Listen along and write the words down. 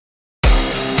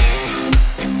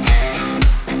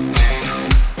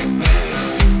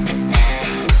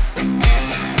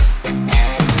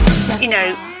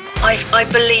I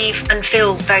believe and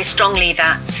feel very strongly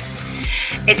that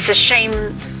it's a shame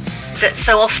that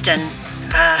so often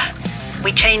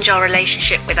we change our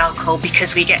relationship with alcohol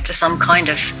because we get to some kind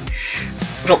of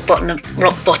rock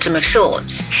bottom of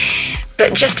sorts.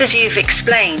 But just as you've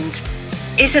explained,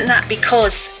 isn't that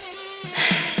because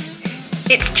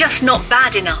it's just not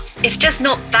bad enough? It's just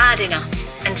not bad enough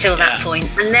until that point,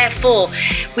 and therefore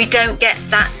we don't get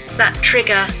that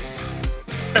trigger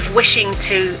of wishing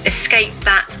to escape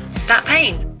that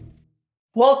pain.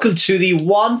 Welcome to the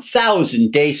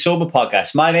 1000 Day Sober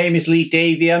Podcast. My name is Lee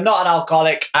Davey. I'm not an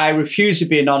alcoholic. I refuse to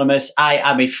be anonymous. I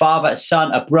am a father, a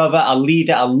son, a brother, a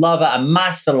leader, a lover, a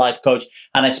master life coach,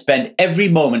 and I spend every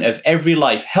moment of every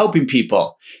life helping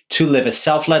people to live a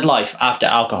self-led life after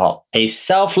alcohol. A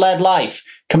self-led life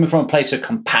coming from a place of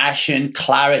compassion,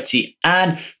 clarity,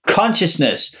 and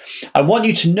consciousness. I want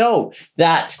you to know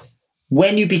that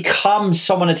when you become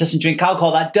someone that doesn't drink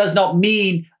alcohol, that does not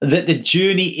mean that the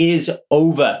journey is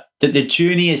over, that the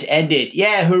journey is ended.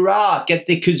 Yeah, hurrah, get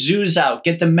the kazoos out,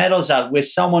 get the medals out. We're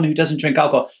someone who doesn't drink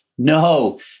alcohol.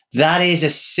 No,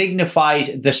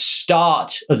 signifies the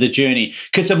start of the journey,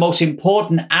 because the most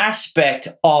important aspect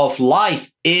of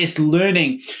life is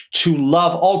learning to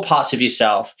love all parts of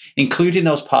yourself, including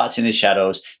those parts in the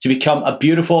shadows, to become a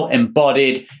beautiful,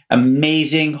 embodied,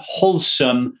 amazing,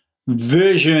 wholesome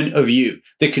version of you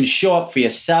that can show up for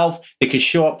yourself, that can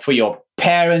show up for your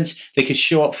parents, that can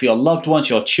show up for your loved ones,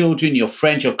 your children, your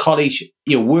friends, your colleagues,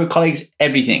 your work colleagues,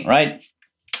 everything, right?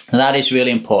 And that is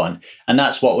really important. And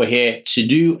that's what we're here to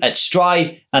do at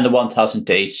Strive and the 1000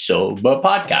 Days Sober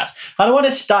Podcast. And I want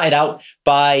to start it out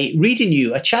by reading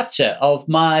you a chapter of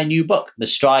my new book, The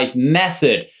Strive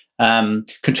Method.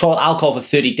 Control alcohol for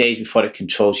 30 days before it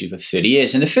controls you for 30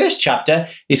 years. And the first chapter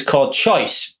is called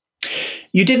Choice.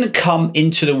 You didn't come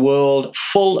into the world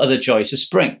full of the joys of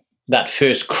spring. That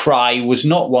first cry was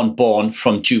not one born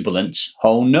from jubilance.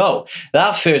 Oh no,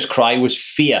 that first cry was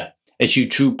fear as you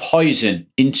drew poison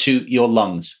into your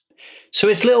lungs. So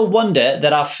it's little wonder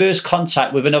that our first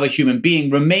contact with another human being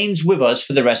remains with us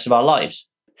for the rest of our lives.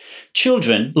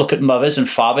 Children look at mothers and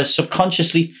fathers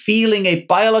subconsciously feeling a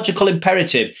biological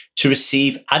imperative to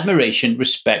receive admiration,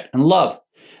 respect, and love.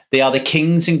 They are the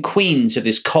kings and queens of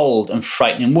this cold and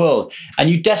frightening world, and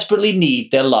you desperately need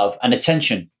their love and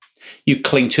attention. You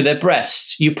cling to their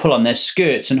breasts, you pull on their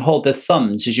skirts and hold their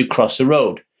thumbs as you cross the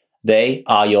road. They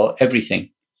are your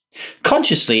everything.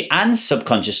 Consciously and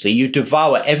subconsciously, you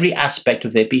devour every aspect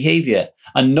of their behavior,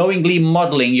 unknowingly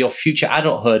modeling your future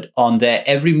adulthood on their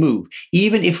every move,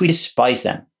 even if we despise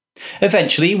them.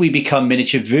 Eventually, we become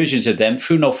miniature versions of them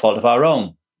through no fault of our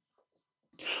own.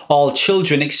 All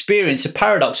children experience a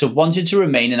paradox of wanting to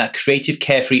remain in that creative,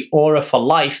 carefree aura for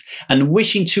life and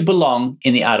wishing to belong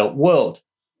in the adult world.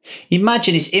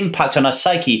 Imagine its impact on our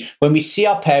psyche when we see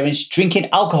our parents drinking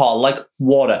alcohol like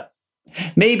water.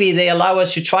 Maybe they allow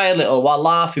us to try a little while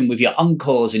laughing with your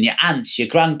uncles and your aunts, your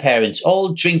grandparents,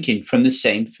 all drinking from the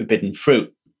same forbidden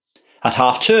fruit. At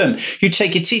half term, you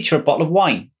take your teacher a bottle of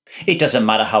wine. It doesn't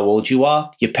matter how old you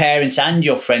are. Your parents and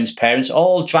your friends' parents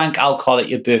all drank alcohol at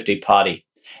your birthday party.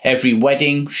 Every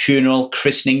wedding, funeral,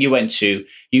 christening you went to,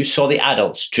 you saw the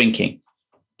adults drinking.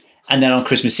 And then on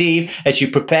Christmas Eve, as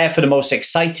you prepare for the most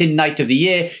exciting night of the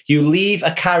year, you leave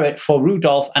a carrot for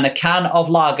Rudolph and a can of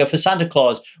lager for Santa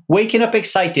Claus, waking up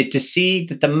excited to see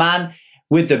that the man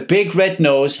with the big red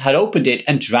nose had opened it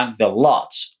and drank the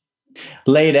lot.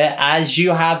 Later, as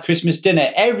you have Christmas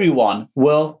dinner, everyone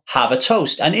will have a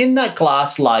toast, and in that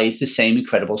glass lies the same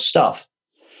incredible stuff.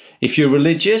 If you're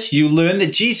religious, you learn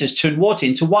that Jesus turned water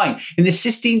into wine. In the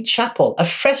Sistine Chapel, a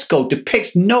fresco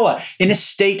depicts Noah in a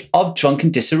state of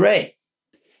drunken disarray.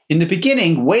 In the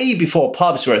beginning, way before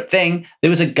pubs were a thing,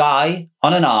 there was a guy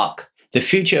on an ark, the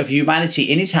future of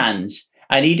humanity in his hands,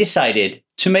 and he decided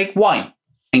to make wine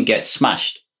and get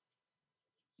smashed.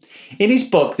 In his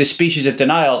book, The Species of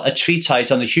Denial, a treatise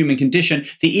on the human condition,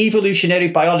 the evolutionary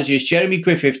biologist Jeremy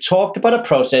Griffith talked about a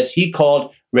process he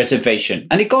called reservation.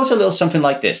 And it goes a little something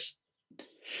like this.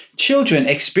 Children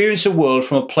experience a world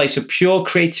from a place of pure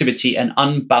creativity and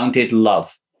unbounded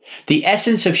love. The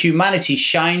essence of humanity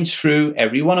shines through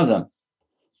every one of them.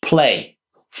 Play,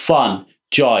 fun,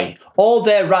 joy, all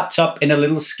there wrapped up in a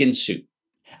little skin suit.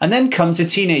 And then comes the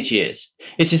teenage years.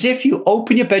 It's as if you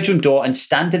open your bedroom door and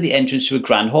stand at the entrance to a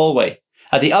grand hallway.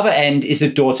 At the other end is the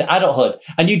door to adulthood,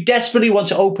 and you desperately want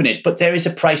to open it, but there is a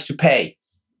price to pay.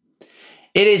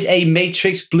 It is a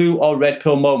Matrix blue or red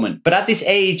pill moment, but at this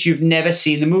age, you've never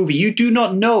seen the movie. You do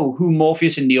not know who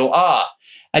Morpheus and Neo are.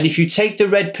 And if you take the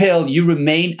red pill, you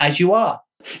remain as you are.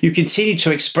 You continue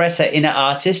to express that inner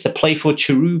artist, the playful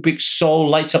cherubic soul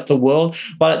lights up the world,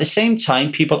 while at the same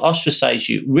time people ostracize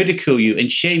you, ridicule you,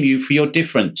 and shame you for your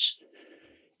difference.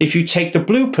 If you take the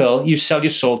blue pill, you sell your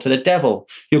soul to the devil.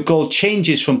 Your goal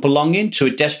changes from belonging to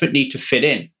a desperate need to fit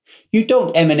in. You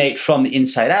don't emanate from the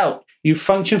inside out. You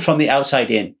function from the outside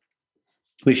in.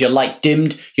 With your light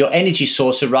dimmed, your energy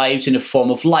source arrives in the form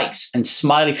of likes and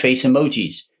smiley face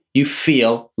emojis. You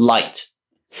feel light.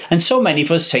 And so many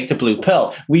of us take the blue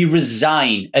pill. We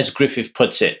resign, as Griffith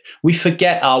puts it. We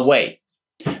forget our way.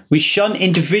 We shun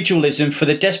individualism for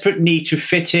the desperate need to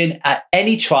fit in at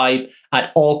any tribe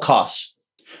at all costs.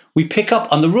 We pick up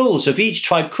on the rules of each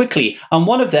tribe quickly, and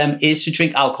one of them is to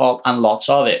drink alcohol and lots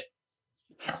of it.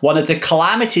 One of the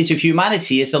calamities of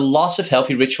humanity is the loss of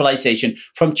healthy ritualization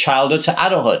from childhood to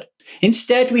adulthood.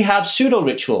 Instead, we have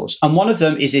pseudo-rituals, and one of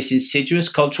them is this insidious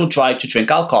cultural drive to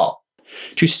drink alcohol.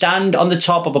 To stand on the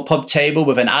top of a pub table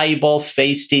with an eyeball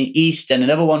facing east and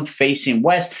another one facing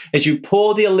west as you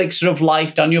pour the elixir of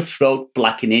life down your throat,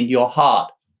 blackening your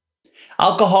heart.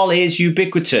 Alcohol is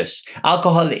ubiquitous.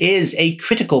 Alcohol is a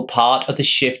critical part of the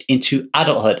shift into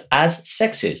adulthood, as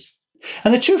sex is.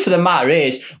 And the truth of the matter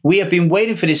is, we have been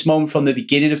waiting for this moment from the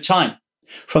beginning of time.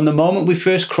 From the moment we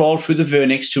first crawled through the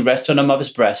vernix to rest on a mother's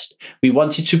breast, we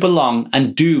wanted to belong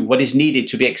and do what is needed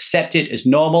to be accepted as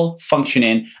normal,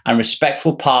 functioning, and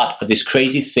respectful part of this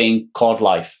crazy thing called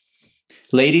life.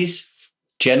 Ladies,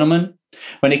 gentlemen,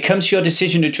 when it comes to your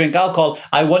decision to drink alcohol,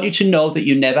 I want you to know that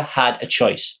you never had a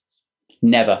choice.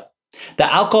 Never.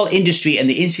 The alcohol industry and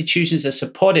the institutions that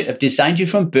support it have designed you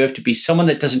from birth to be someone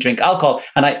that doesn't drink alcohol,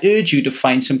 and I urge you to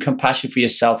find some compassion for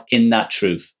yourself in that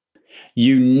truth.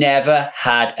 You never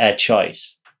had a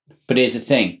choice. But here's the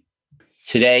thing.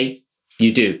 Today,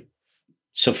 you do.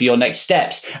 So for your next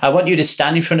steps, I want you to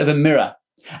stand in front of a mirror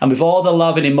and with all the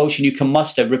love and emotion you can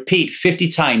muster, repeat 50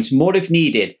 times, more if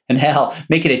needed, and hell,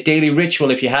 make it a daily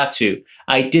ritual if you have to.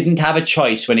 I didn't have a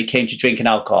choice when it came to drinking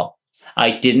alcohol.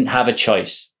 I didn't have a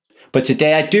choice. But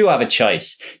today I do have a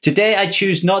choice. Today I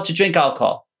choose not to drink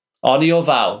alcohol. Honor your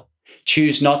vow.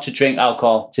 Choose not to drink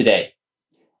alcohol today.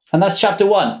 And that's chapter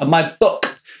 1 of my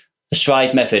book, The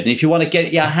Stride Method. And if you want to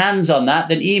get your hands on that,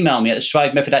 then email me at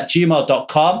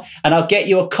thestridemethod@gmail.com and I'll get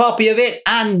you a copy of it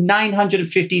and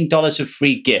 $915 of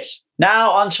free gifts.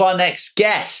 Now on to our next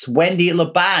guest, Wendy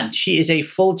Laban. She is a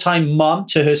full-time mom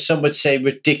to her, some would say,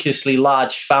 ridiculously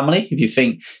large family, if you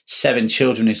think 7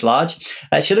 children is large.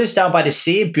 She lives down by the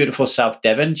sea in beautiful South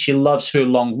Devon. She loves her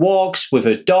long walks with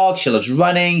her dog. She loves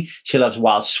running. She loves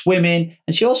wild swimming.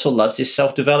 And she also loves this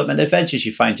self-development adventure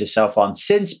she finds herself on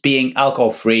since being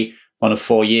alcohol-free 1 or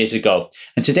 4 years ago.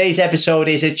 And today's episode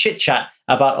is a chit-chat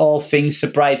about all things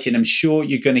sobriety, and I'm sure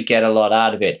you're going to get a lot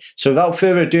out of it. So without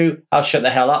further ado, I'll shut the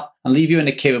hell up and leave you in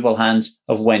the capable hands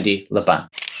of Wendy Laban.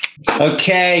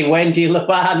 Okay, Wendy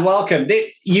Laban, welcome.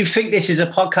 You think this is a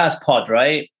podcast pod,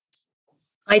 right?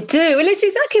 I do. Well, it's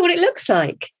exactly what it looks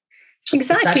like.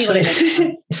 Exactly what it looks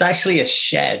like. It's actually a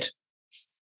shed.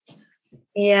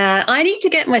 Yeah, I need to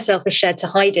get myself a shed to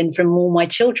hide in from all my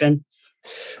children.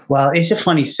 Well, it's a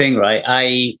funny thing, right?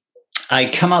 I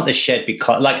come out the shed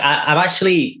because, I'm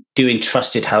actually doing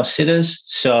trusted house sitters.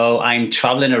 So I'm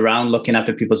traveling around looking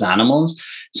after people's animals.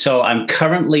 So I'm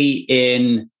currently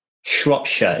in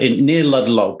Shropshire, near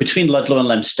Ludlow, between Ludlow and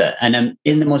Leominster. And I'm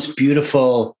in the most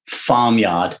beautiful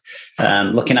farmyard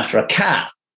looking after a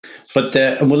cat. But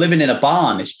we're living in a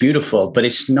barn. It's beautiful, but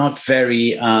it's not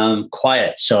very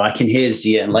quiet. So I can hear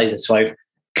Zia and Liza. So I've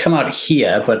come out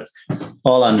here, but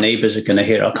all our neighbors are going to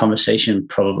hear our conversation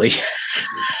probably.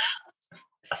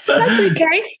 That's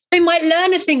okay. They might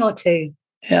learn a thing or two.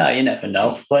 Yeah, you never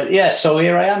know. But yeah, so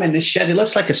here I am in this shed. It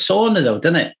looks like a sauna though,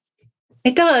 doesn't it?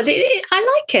 It does. I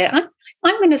like it.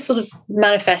 I'm going to sort of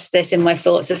manifest this in my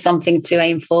thoughts as something to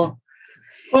aim for.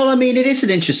 Well, I mean, it is an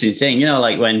interesting thing,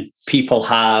 like when people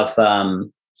have,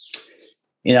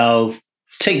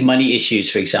 take money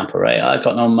issues, for example, right? I've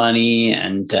got no money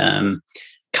and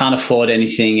can't afford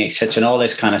anything, etc., and all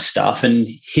this kind of stuff. And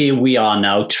here we are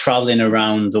now traveling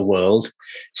around the world,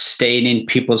 staying in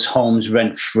people's homes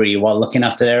rent-free while looking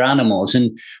after their animals.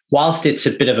 And whilst it's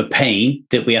a bit of a pain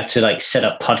that we have to set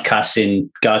up podcasts in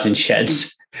garden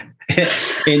sheds,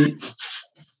 it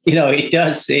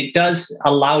does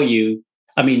allow you.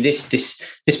 I mean, this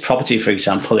property, for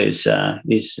example, is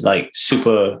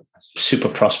super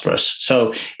prosperous.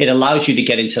 So it allows you to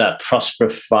get into that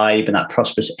prosperous vibe and that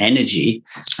prosperous energy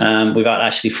without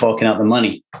actually forking out the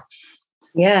money.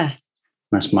 Yeah.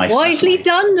 That's my wisely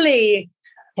done, Lee.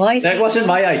 That wasn't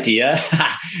my idea.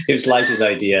 It was Liza's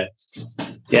idea.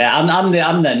 Yeah,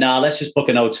 I'm there now. Let's just book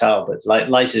an hotel. But like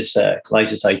Liza's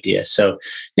idea. So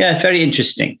yeah, very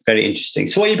interesting. Very interesting.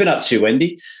 So what have you been up to,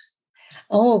 Wendy?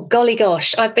 Oh, golly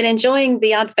gosh. I've been enjoying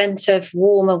the advent of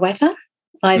warmer weather.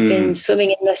 I've been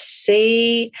swimming in the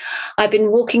sea. I've been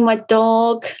walking my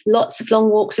dog, lots of long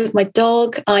walks with my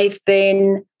dog. I've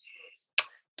been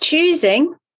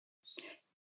choosing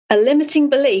a limiting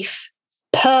belief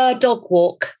per dog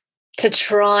walk to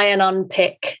try and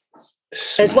unpick.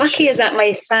 As wacky as that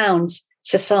may sound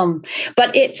to some,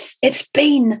 but it's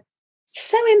been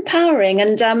so empowering,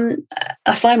 and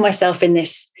I find myself in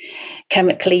this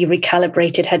chemically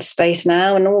recalibrated headspace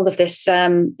now, and all of this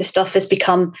stuff has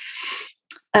become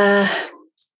not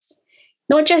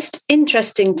just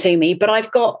interesting to me, but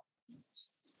I've got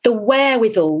the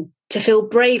wherewithal to feel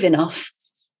brave enough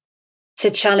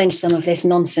to challenge some of this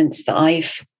nonsense that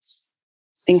I've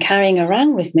been carrying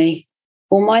around with me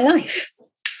all my life.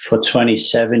 For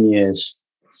 27 years.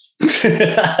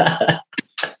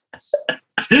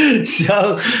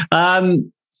 So,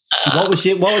 what was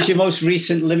your most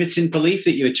recent limiting belief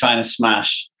that you were trying to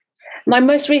smash? My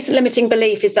most recent limiting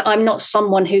belief is that I'm not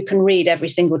someone who can read every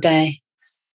single day.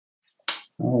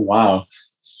 Oh, wow.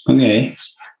 Okay.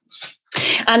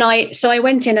 And I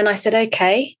went in and I said,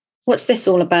 okay, what's this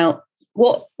all about?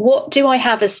 What do I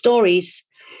have as stories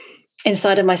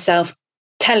inside of myself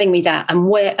telling me that, and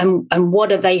where and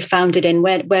what are they founded in?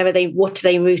 Where are they? What are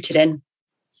they rooted in?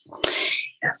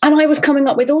 And I was coming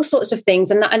up with all sorts of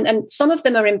things, and some of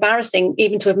them are embarrassing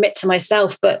even to admit to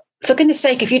myself. But for goodness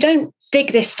sake, if you don't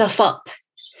dig this stuff up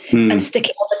and stick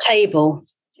it on the table,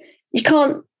 you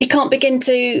can't begin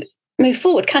to move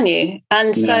forward, can you?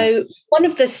 And so one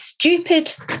of the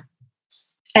stupid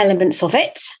elements of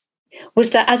it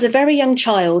was that as a very young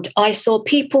child, I saw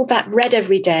people that read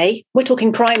every day, we're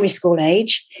talking primary school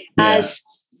age, as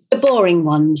the boring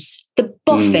ones, the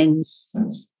boffins.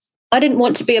 I didn't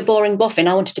want to be a boring boffin.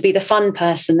 I wanted to be the fun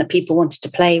person that people wanted to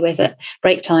play with at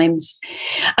break times.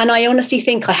 And I honestly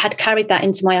think I had carried that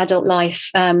into my adult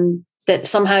life, that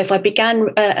somehow if I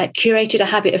curated a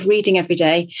habit of reading every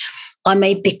day, I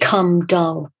may become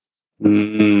dull.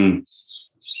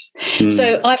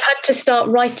 So I've had to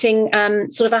start writing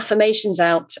sort of affirmations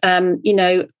out.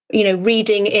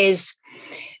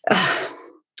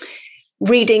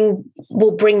 Reading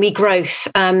will bring me growth.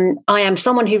 I am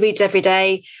someone who reads every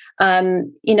day.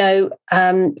 Reading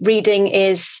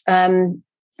is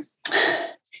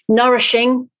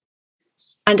nourishing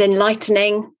and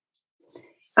enlightening.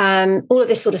 All of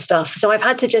this sort of stuff. So I've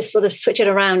had to just sort of switch it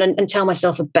around and tell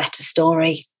myself a better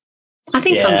story. I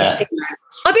think I'm getting there.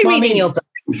 I've been reading your book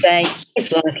today.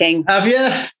 It's working. Have you?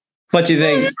 What do you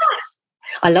think?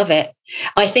 I love it.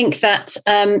 I think that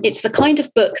it's the kind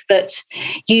of book that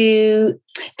you,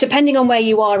 depending on where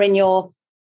you are in your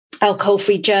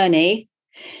alcohol-free journey,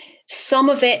 some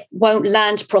of it won't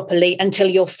land properly until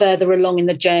you're further along in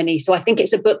the journey. So I think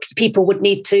it's a book people would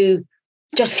need to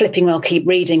just flipping well keep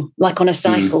reading, like on a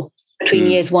cycle between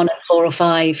years 1 and 4 or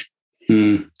 5.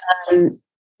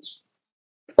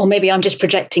 Or maybe I'm just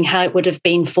projecting how it would have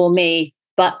been for me.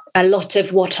 But a lot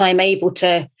of what I'm able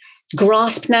to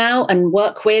grasp now and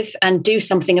work with and do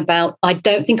something about, I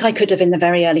don't think I could have in the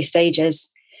very early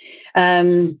stages,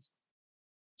 for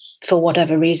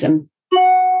whatever reason.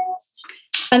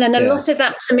 And then a lot of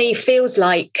that to me feels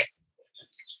like,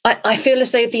 I feel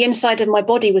as though the inside of my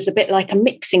body was a bit like a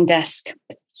mixing desk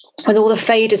with all the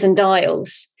faders and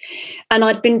dials. And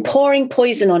I'd been pouring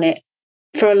poison on it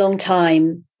for a long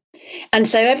time. And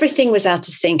so everything was out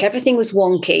of sync. Everything was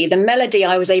wonky. The melody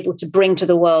I was able to bring to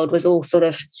the world was all sort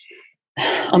of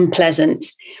unpleasant.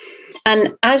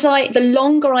 And the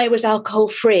longer I was alcohol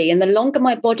free and the longer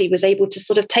my body was able to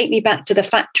sort of take me back to the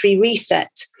factory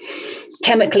reset,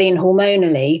 chemically and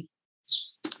hormonally,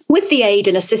 with the aid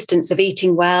and assistance of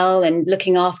eating well and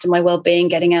looking after my well-being,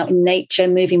 getting out in nature,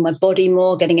 moving my body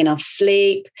more, getting enough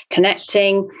sleep,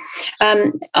 connecting,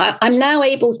 I'm now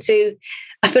able to,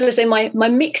 I feel as though my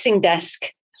mixing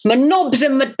desk, my knobs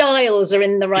and my dials are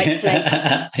in the right place.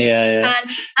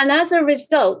 And as a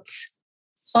result,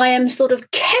 I am sort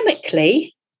of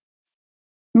chemically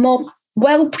more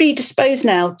well predisposed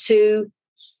now to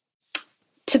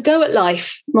go at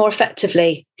life more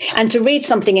effectively and to read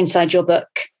something inside your book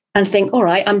and think, all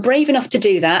right, I'm brave enough to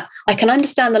do that. I can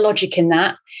understand the logic in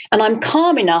that. And I'm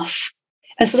calm enough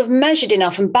and sort of measured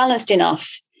enough and balanced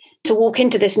enough to walk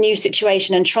into this new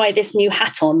situation and try this new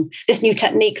hat on, this new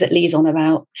technique that Lee's on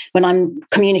about when I'm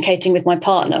communicating with my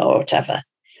partner or whatever.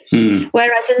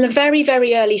 Whereas in the very,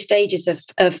 very early stages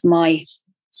of my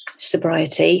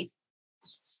sobriety,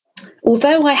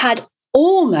 although I had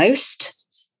almost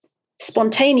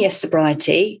spontaneous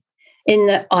sobriety, in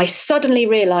that I suddenly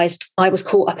realized I was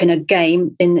caught up in a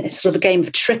game, in sort of a game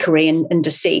of trickery and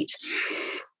deceit.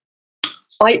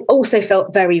 I also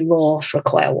felt very raw for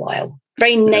quite a while,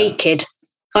 very naked.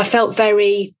 I felt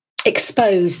very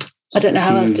exposed. I don't know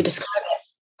how else to describe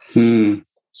it.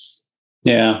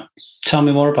 Yeah. Tell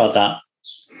me more about that.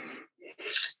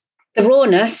 The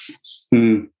rawness.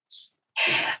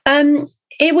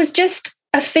 It was just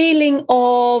a feeling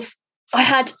of, I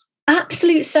had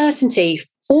absolute certainty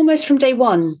almost from day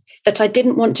one that I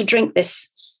didn't want to drink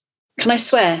this. Can I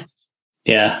swear?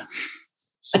 Yeah.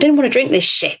 I didn't want to drink this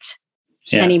shit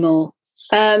anymore.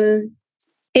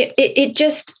 It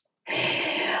just,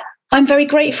 I'm very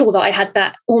grateful that I had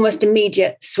that almost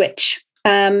immediate switch.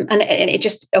 And it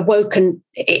just awoke, and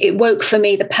it woke for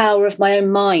me the power of my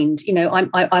own mind. You know,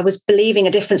 I was believing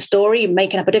a different story,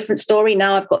 making up a different story.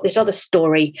 Now I've got this other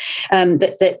story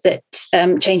that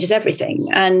changes everything.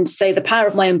 And so the power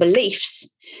of my own beliefs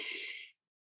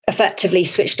effectively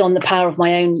switched on the power of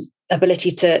my own ability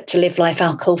to live life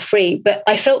alcohol free. But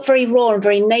I felt very raw and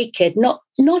very naked, not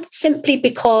simply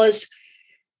because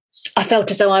I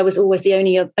felt as though I was always the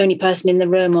only person in the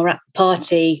room or at the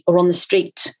party or on the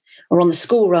street or on the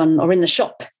school run or in the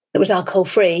shop that was alcohol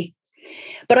free.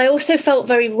 But I also felt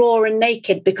very raw and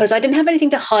naked because I didn't have anything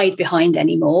to hide behind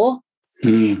anymore.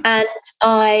 And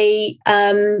I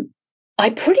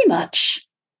pretty much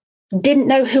didn't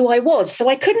know who I was. So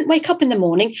I couldn't wake up in the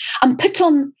morning and put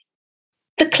on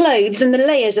the clothes and the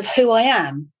layers of who I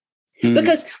am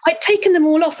because I'd taken them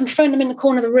all off and thrown them in the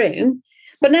corner of the room.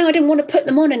 But now I didn't want to put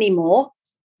them on anymore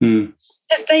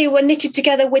because they were knitted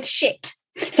together with shit.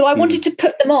 So I wanted to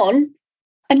put them on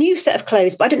a new set of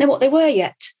clothes, but I didn't know what they were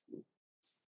yet.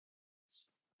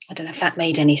 I don't know if that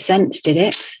made any sense, did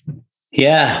it?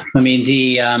 Yeah. I mean,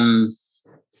 there's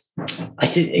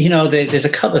a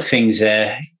couple of things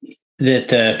there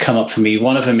that come up for me.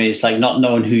 One of them is like not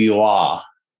knowing who you are.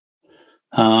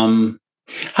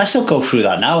 I still go through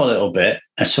that now a little bit.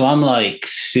 So I'm like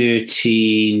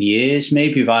 13 years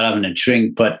maybe without having a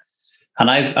drink, and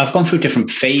I've gone through different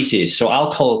phases. So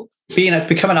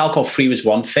becoming alcohol free was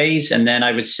one phase, and then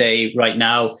I would say right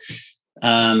now,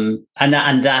 and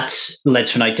that's led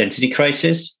to an identity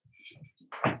crisis.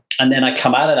 And then I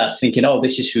come out of that thinking, oh,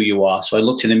 this is who you are. So I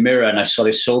looked in the mirror and I saw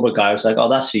this sober guy. I was like, oh,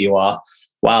 that's who you are.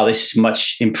 Wow, this is a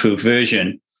much improved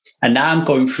version. And now I'm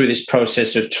going through this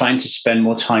process of trying to spend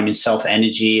more time in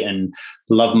self-energy and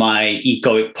love my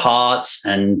egoic parts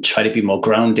and try to be more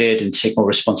grounded and take more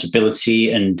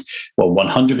responsibility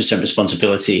 100%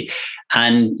 responsibility.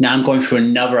 And now I'm going through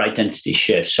another identity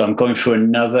shift. So I'm going through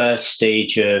another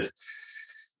stage of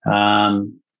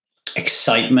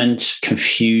excitement,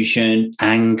 confusion,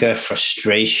 anger,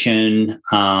 frustration,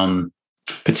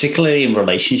 particularly in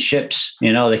relationships.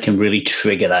 You know, they can really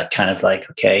trigger that kind of like,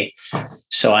 okay,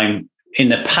 so in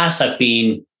the past,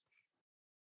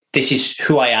 this is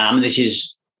who I am. This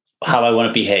is how I want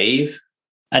to behave.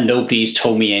 And nobody's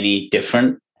told me any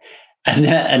different.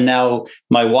 And now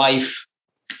my wife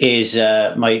is,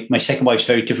 my second wife's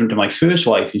very different to my first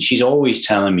wife. And she's always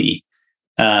telling me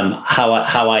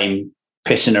how I'm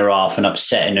pissing her off and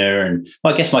upsetting her. And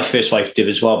I guess my first wife did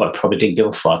as well, but I probably didn't give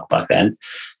a fuck back then.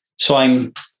 So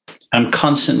I'm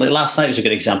constantly, last night was a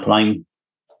good example.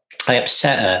 I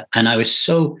upset her and I was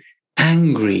so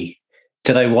angry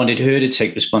that I wanted her to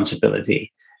take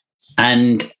responsibility.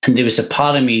 And there was a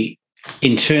part of me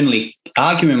internally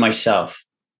arguing with myself,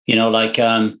 you know, like,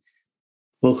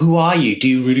 well, who are you? Do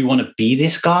you really want to be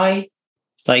this guy?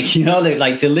 Like, you know,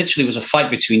 there literally was a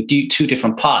fight between two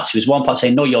different parts. There was one part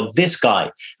saying, no, you're this guy.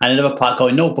 And another part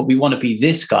going, no, but we want to be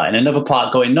this guy. And another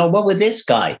part going, no, well, we're this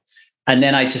guy. And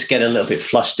then I just get a little bit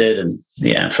flustered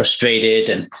and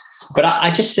frustrated. But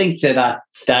I just think that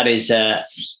is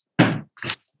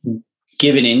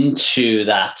giving into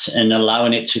that and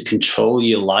allowing it to control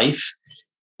your life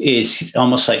is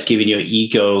almost like giving your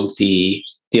ego the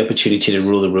opportunity to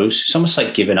rule the roost. It's almost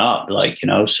like giving up, like, you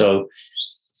know. So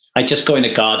I just go in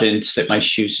the garden, slip my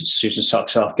shoes and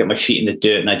socks off, get my feet in the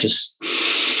dirt, and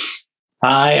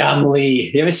I am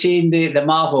Lee. You ever seen the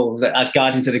Marvel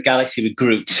Guardians of the Galaxy with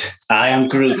Groot? I am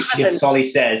Groot. That's all he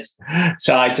says.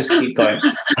 So I just keep going.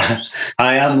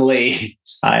 I am Lee.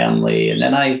 I am Lee, and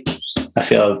then I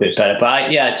feel a bit better. But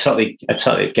I totally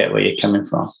get where you're coming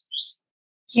from.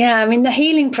 Yeah, I mean the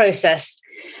healing process.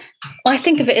 I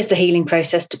think of it as the healing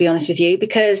process, to be honest with you,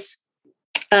 because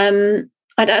I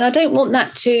don't want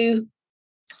that to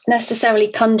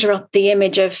necessarily conjure up the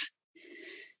image of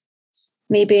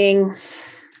me being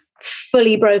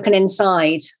fully broken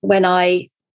inside when I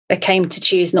came to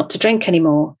choose not to drink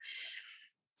anymore.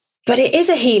 But it is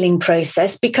a healing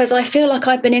process because I feel like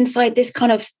I've been inside this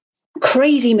kind of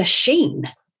crazy machine,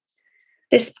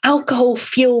 this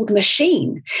alcohol-fueled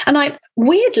machine. And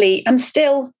I'm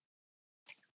still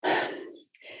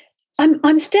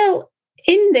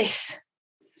in this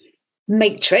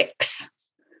matrix,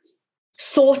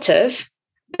 sort of,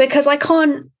 because I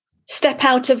can't step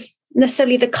out of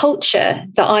necessarily the culture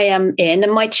that I am in,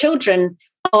 and my children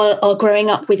are growing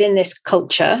up within this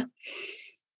culture,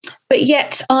 but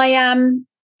yet I am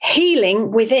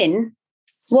healing within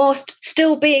whilst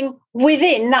still being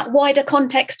within that wider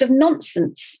context of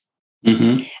nonsense.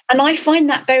 Mm-hmm. And I find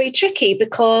that very tricky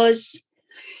because,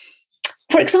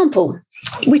 for example,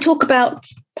 we talk about,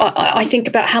 I think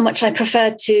about how much I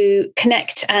prefer to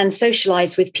connect and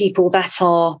socialize with people that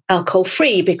are alcohol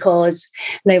free, because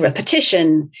no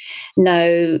repetition,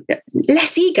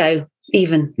 less ego,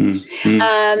 even.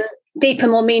 Mm-hmm. Deeper,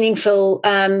 more meaningful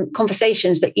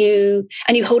conversations that you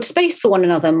hold space for one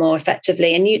another more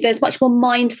effectively, and there's much more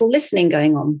mindful listening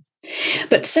going on.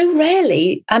 But so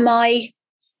rarely am I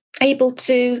able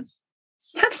to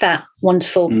have that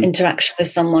wonderful interaction with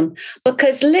someone,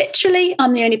 because literally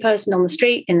I'm the only person on the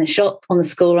street, in the shop, on the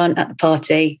school run, at the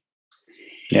party.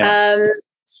 Yeah.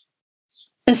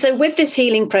 And so with this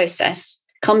healing process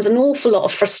comes an awful lot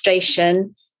of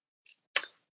frustration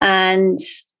and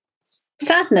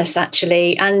sadness,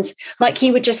 actually. And like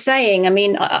you were just saying, I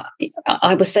mean,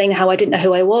 I was saying how I didn't know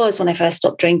who I was when I first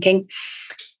stopped drinking.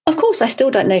 Of course, I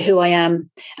still don't know who I am,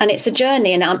 and it's a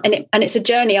journey, and it's a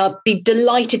journey I'll be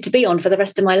delighted to be on for the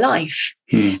rest of my life.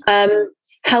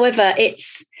 However,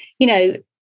 it's,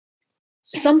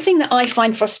 something that I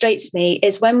find frustrates me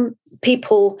is when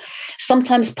people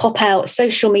sometimes pop out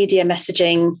social media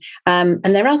messaging, and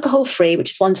they're alcohol free,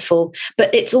 which is wonderful,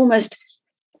 but it's almost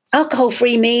alcohol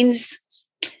free means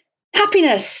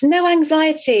happiness, no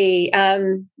anxiety,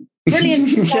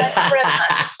 brilliant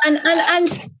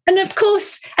and of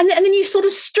course, and then you sort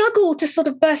of struggle to sort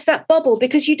of burst that bubble,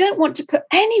 because you don't want to put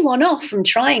anyone off from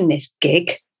trying this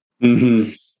gig.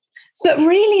 Mm-hmm. But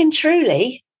really and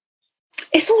truly,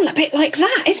 it's all a bit like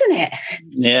that, isn't it?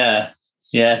 Yeah,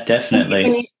 definitely.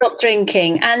 When you stop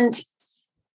drinking, and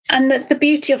the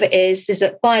beauty of it is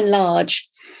that by and large,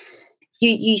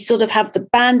 you sort of have the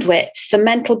bandwidth, the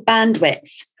mental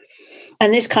bandwidth.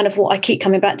 And this kind of what I keep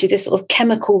coming back to, this sort of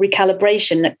chemical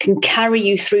recalibration that can carry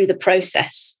you through the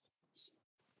process.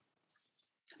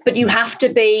 But you have to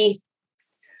be,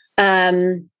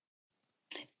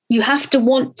 you have to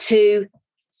want to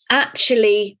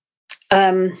actually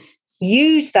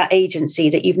use that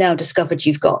agency that you've now discovered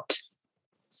you've got,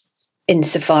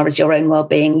 insofar as your own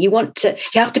well-being. You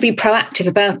have to be proactive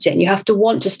about it, and you have to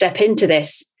want to step into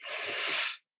this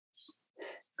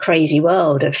crazy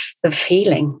world of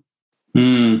healing.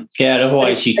 Yeah,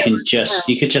 otherwise you could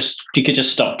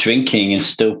just stop drinking and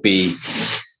still be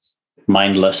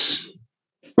mindless.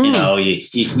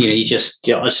 You just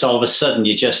all of a sudden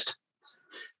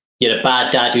you're a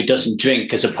bad dad who doesn't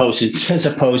drink, as opposed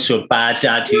to a bad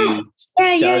dad who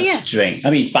does drink. I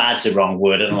mean, bad's the wrong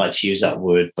word. I don't like to use that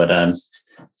word, but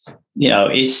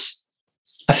it's.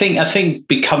 I think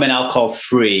becoming alcohol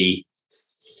free.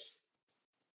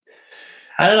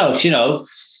 I don't know.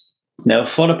 Never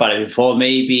thought about it before.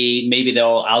 Maybe the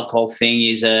whole alcohol thing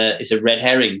is a red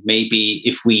herring. Maybe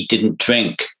if we didn't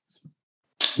drink,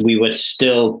 we would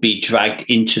still be dragged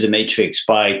into the matrix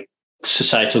by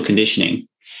societal conditioning,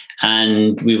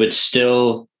 and we would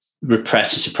still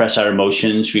repress and suppress our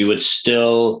emotions. We would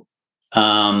still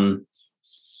have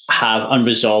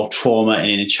unresolved trauma and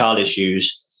inner child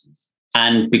issues.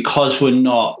 And because we're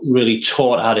not really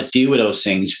taught how to deal with those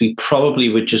things, we probably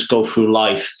would just go through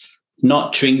life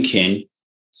not drinking,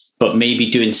 but maybe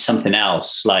doing something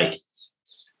else, like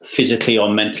physically or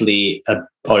mentally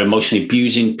or emotionally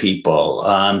abusing people,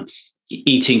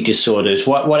 eating disorders,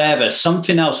 whatever.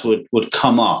 Something else would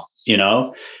come up,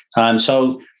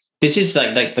 So this is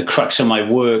like the crux of my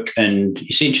work, and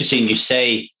it's interesting you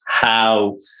say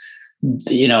how,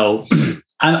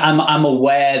 I'm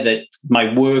aware that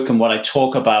my work and what I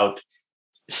talk about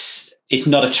is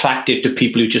not attractive to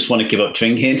people who just want to give up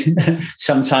drinking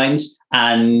sometimes,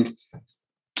 and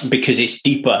because it's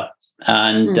deeper.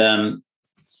 And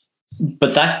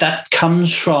but that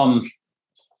comes from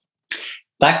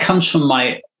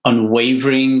my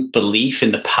unwavering belief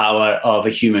in the power of a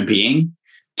human being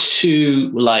to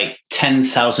like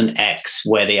 10,000x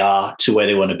where they are to where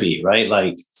they want to be, right?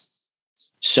 Like,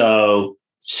 so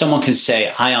someone can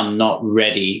say, I am not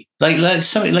ready. Like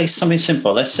something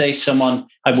simple. Let's say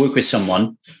I work with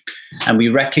someone and we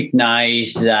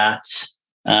recognize that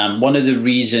one of the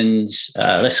reasons,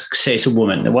 let's say it's a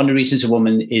woman, one of the reasons a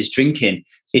woman is drinking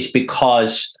is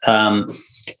because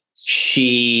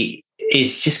she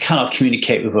is just cannot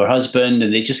communicate with her husband,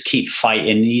 and they just keep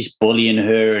fighting. He's bullying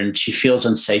her, and she feels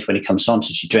unsafe when he comes home,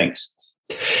 so she drinks.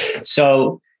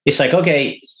 So it's like,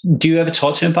 okay, do you ever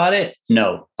talk to him about it?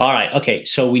 No. All right. Okay.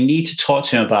 So we need to talk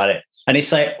to him about it. And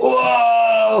it's like,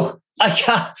 whoa,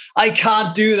 I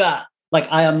can't do that. Like,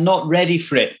 I am not ready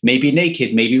for it. Maybe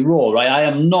naked, maybe raw, right? I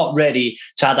am not ready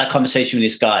to have that conversation with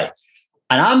this guy.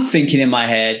 And I'm thinking in my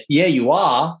head, yeah, you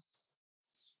are.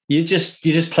 You're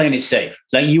just playing it safe.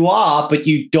 Like, you are, but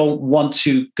you don't want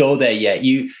to go there yet.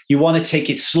 You want to take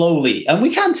it slowly, and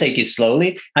we can take it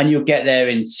slowly, and you'll get there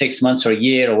in 6 months or a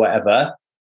year or whatever.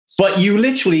 But you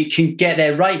literally can get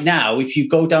there right now if you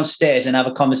go downstairs and have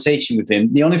a conversation with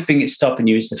him. The only thing that's stopping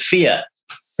you is the fear,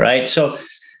 right? So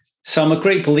I'm a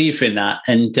great believer in that,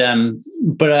 and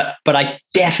but I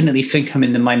definitely think I'm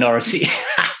in the minority.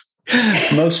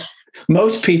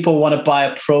 Most people want to buy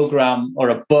a program or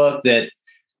a book that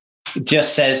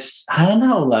just says, I don't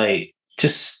know,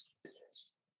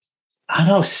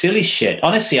 silly shit.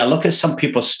 Honestly, I look at some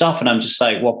people's stuff and I'm just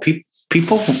like, well,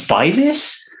 people will buy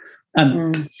this?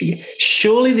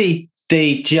 Surely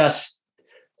they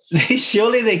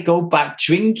go back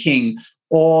drinking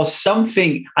or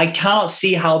something. I cannot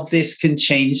see how this can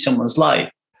change someone's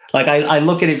life. Like, I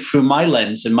look at it through my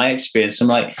lens and my experience. I'm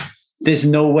like, there's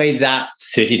no way that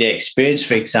 30-day experience,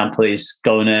 for example, is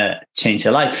going to change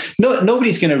their life. No,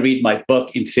 nobody's going to read my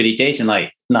book in 30 days and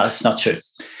like, no, that's not true.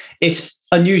 It's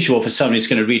unusual for someone who's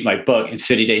going to read my book in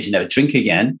 30 days and never drink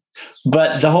again.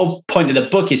 But the whole point of the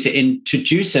book is to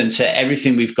introduce them to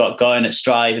everything we've got going at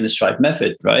Strive and the Strive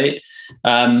method, right?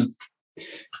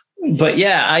 But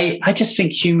yeah, I just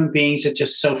think human beings are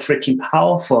just so freaking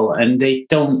powerful, and they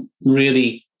don't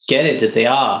really get it that they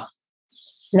are.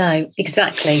 No,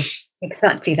 exactly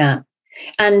that.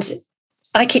 And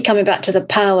I keep coming back to the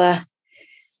power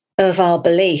of our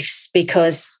beliefs,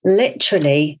 because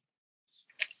literally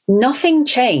nothing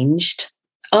changed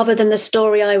other than the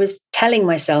story I was telling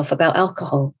myself about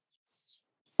alcohol,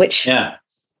 which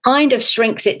kind of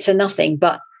shrinks it to nothing,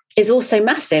 but is also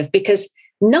massive, because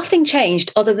nothing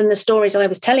changed other than the stories I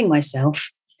was telling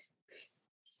myself.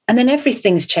 And then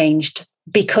everything's changed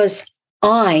because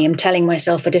I am telling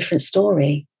myself a different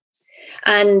story.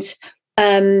 And,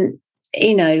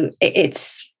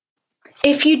 it's,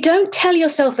 if you don't tell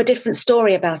yourself a different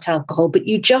story about alcohol, but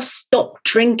you just stop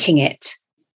drinking it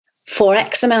for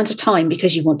X amount of time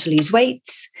because you want to lose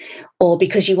weight, or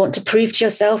because you want to prove to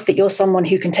yourself that you're someone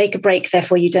who can take a break,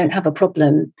 therefore you don't have a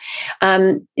problem,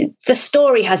 the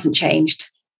story hasn't changed.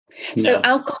 No. So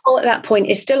alcohol at that point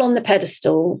is still on the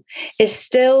pedestal, is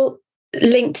still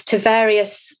linked to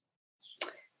various,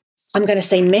 I'm going to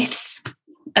say, myths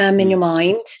in your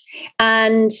mind.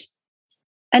 And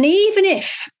even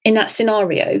if in that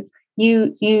scenario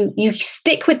you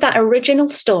stick with that original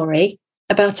story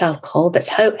about alcohol that's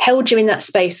held you in that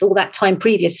space all that time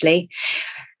previously,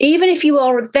 even if you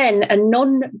are then a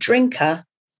non-drinker,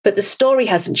 but the story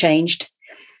hasn't changed,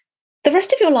 the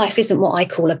rest of your life isn't what I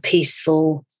call a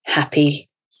peaceful, happy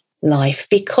life,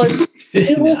 because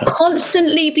you will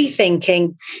constantly be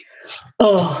thinking,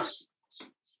 oh,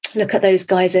 look at those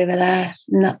guys over there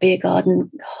in that beer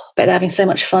garden. Oh, I bet they're having so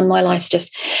much fun. My life's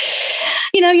just,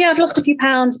 I've lost a few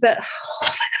pounds, but if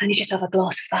I can only just have a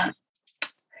glass of that.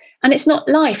 And it's not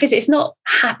life, is it? It's not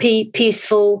happy,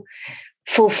 peaceful,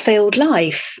 fulfilled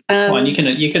life. And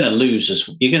you're going to lose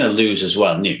as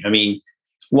well. I mean,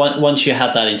 once you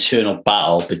have that internal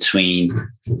battle between,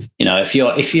 if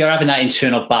you're having that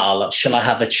internal battle, shall I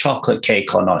have a chocolate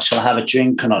cake or not? Shall I have a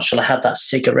drink or not? Shall I have that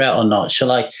cigarette or not? Shall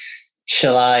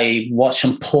I watch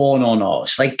some porn or not?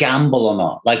 Shall I gamble or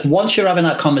not? Like, once you're having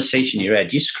that conversation in your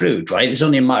head, you're screwed, right? There's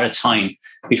only a matter of time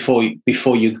before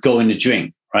you go in the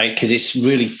drink, right? Because it's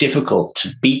really difficult to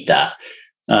beat that,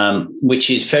 which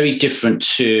is very different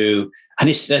to, and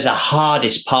it's the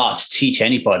hardest part to teach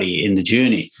anybody in the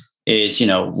journey is,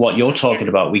 what you're talking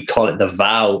about. We call it the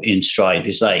vow in Strive.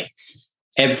 It's like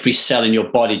every cell in your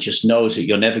body just knows that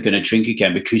you're never going to drink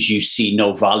again because you see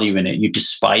no value in it. You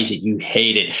despise it. You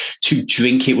hate it. To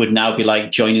drink it would now be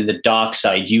like joining the dark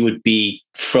side. You would be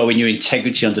throwing your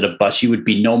integrity under the bus. You would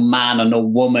be no man or no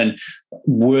woman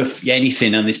worth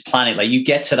anything on this planet. Like, you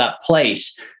get to that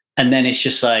place and then it's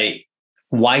just like,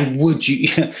 why would you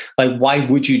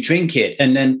drink it?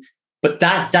 And then, but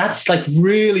that's like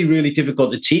really, really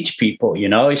difficult to teach people.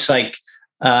 It's like,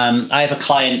 I have a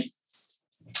client,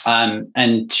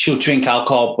 and she'll drink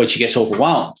alcohol when she gets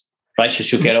overwhelmed, right? So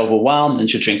she'll get overwhelmed and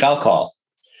she'll drink alcohol.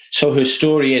 So her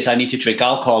story is, I need to drink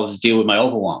alcohol to deal with my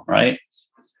overwhelm, right?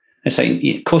 It's like,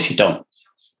 of course you don't.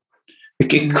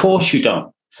 Of course you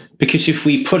don't. Because if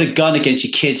we put a gun against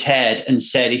your kid's head and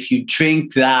said, if you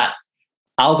drink that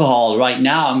alcohol right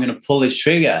now, I'm going to pull this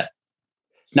trigger.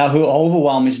 Now her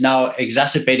overwhelm is now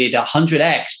exacerbated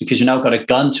 100x because we've now got a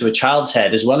gun to a child's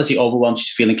head, as well as the overwhelm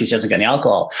she's feeling because she hasn't got any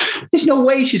alcohol. There's no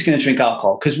way she's going to drink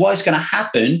alcohol, because what is going to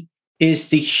happen is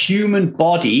the human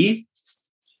body,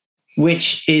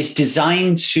 which is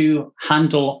designed to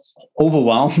handle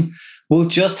overwhelm, will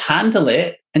just handle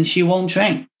it and she won't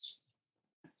drink.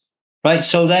 Right?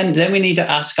 So then we need to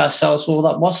ask ourselves,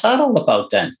 well, what's that all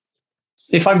about then?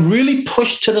 If I'm really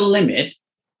pushed to the limit,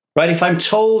 right? If I'm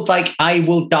told like I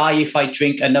will die if I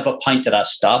drink another pint of that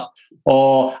stuff,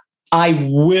 or I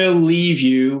will leave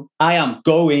you, I am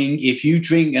going if you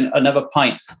drink another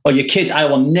pint, or your kids, I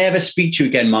will never speak to you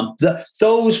again, Mum.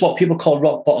 Those what people call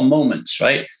rock bottom moments,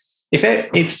 right?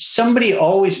 If somebody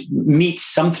always meets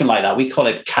something like that, we call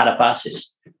it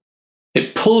catabasis.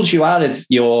 It pulls you out of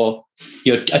your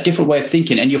a different way of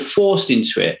thinking, and you're forced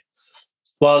into it.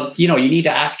 Well, you need to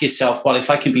ask yourself, well,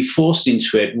 if I can be forced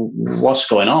into it, what's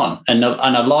going on? And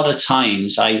a lot of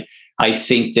times I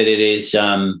think that it is,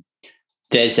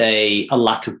 there's a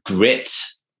lack of grit.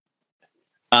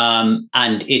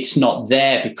 And it's not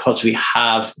there because we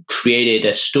have created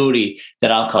a story that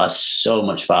alcohol has so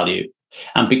much value.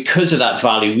 And because of that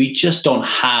value, we just don't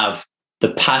have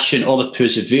the passion or the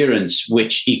perseverance,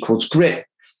 which equals grit,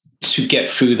 to get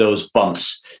through those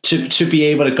bumps, to be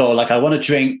able to go like, I want to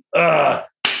drink.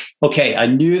 Okay, I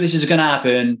knew this was going to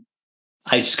happen.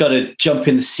 I just got to jump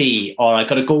in the sea, or I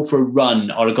got to go for a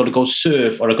run, or I got to go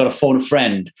surf, or I got to phone a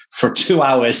friend for 2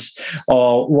 hours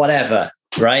or whatever,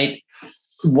 right?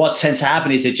 What tends to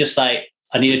happen is it's just like,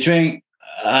 I need a drink.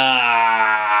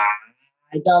 I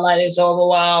don't like this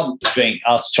overwhelm. Drink.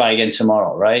 I'll try again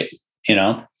tomorrow, right?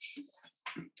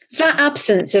 That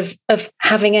absence of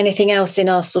having anything else in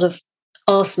our sort of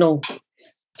arsenal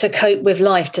to cope with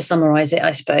life, to summarize it,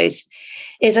 I suppose,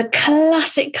 is a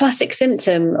classic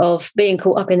symptom of being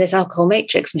caught up in this alcohol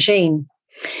matrix machine.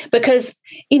 Because,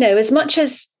 as much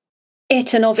as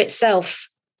it and of itself,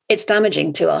 it's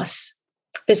damaging to us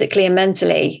physically and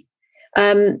mentally,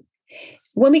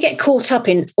 when we get caught up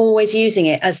in always using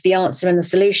it as the answer and the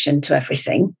solution to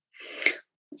everything,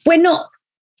 we're not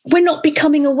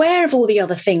becoming aware of all the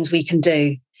other things we can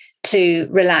do to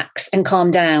relax and calm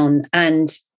down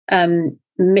and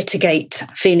mitigate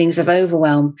feelings of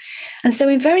overwhelm. And so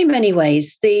in very many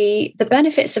ways, the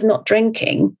benefits of not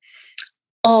drinking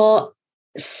are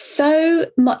so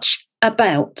much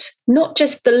about not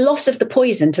just the loss of the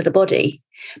poison to the body,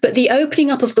 but the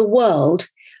opening up of the world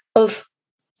of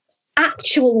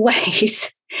actual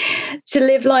ways to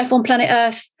live life on planet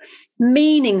Earth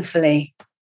meaningfully.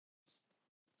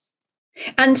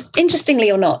 And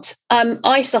interestingly or not,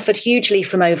 I suffered hugely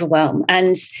from overwhelm,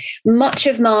 and much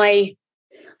of my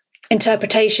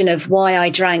interpretation of why I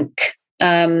drank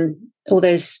all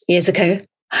those years ago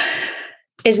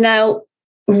is now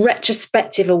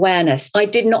retrospective awareness. I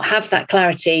did not have that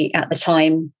clarity at the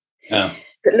time. Yeah.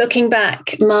 But looking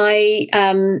back, my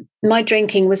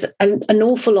drinking was an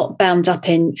awful lot bound up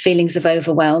in feelings of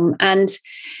overwhelm. And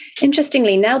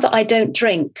interestingly, now that I don't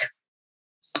drink,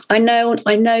 I know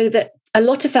that a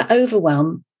lot of that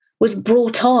overwhelm was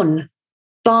brought on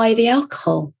by the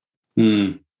alcohol.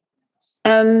 Mm.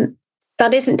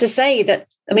 That isn't to say that,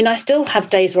 I still have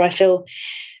days where I feel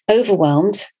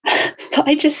overwhelmed, but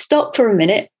I just stop for a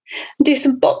minute and do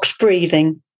some box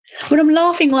breathing. I'm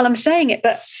laughing while I'm saying it,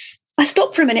 but I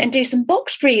stop for a minute and do some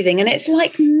box breathing, and it's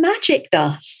like magic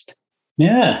dust.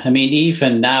 Yeah.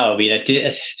 Even now, I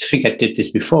think I did this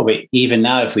before, but even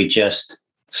now, if we just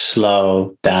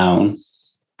slow down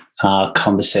our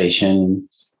conversation,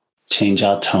 change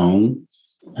our tone,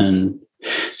 and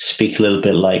speak a little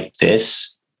bit like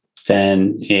this,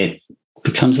 then it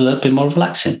becomes a little bit more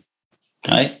relaxing,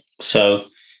 right? So,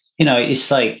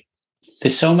 it's like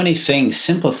there's so many things,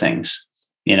 simple things,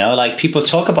 like people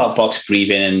talk about box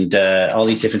breathing and all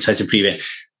these different types of breathing.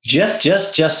 Just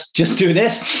do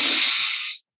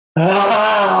this. But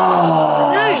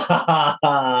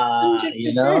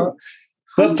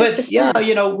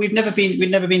yeah, we've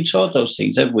never been taught those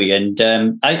things, have we? And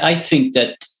I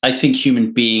think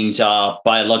human beings are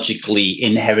biologically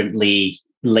inherently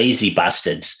lazy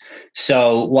bastards.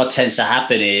 So what tends to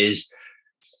happen is,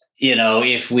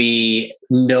 if we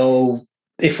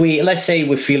let's say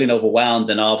we're feeling overwhelmed,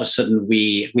 and all of a sudden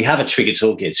we have a trigger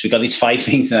toolkit. So we've got these 5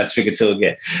 things in our trigger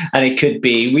toolkit, and it could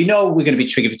be, we know we're going to be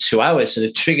triggered for 2 hours, so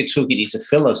the trigger toolkit needs to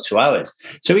fill those 2 hours.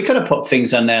 So we could have put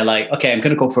things on there like, okay, I'm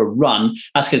going to go for a run.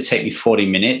 That's going to take me 40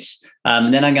 minutes.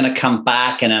 And then I'm going to come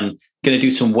back and I'm going to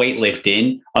do some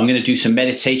weightlifting. I'm going to do some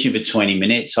meditation for 20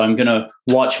 minutes. So I'm going to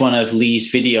watch one of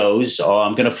Lee's videos, or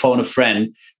I'm going to phone a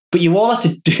friend. But you all have to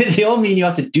do, they all mean you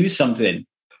have to do something.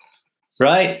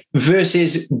 right?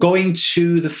 Versus going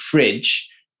to the fridge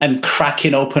and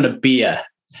cracking open a beer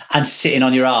and sitting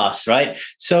on your ass, right?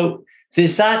 So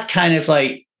there's that kind of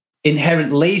like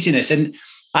inherent laziness. And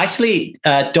actually,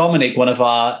 Dominic, one of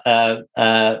our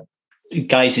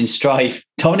guys in Strive,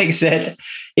 Dominic said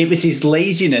it was his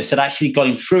laziness that actually got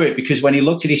him through it, because when he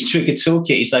looked at his drinking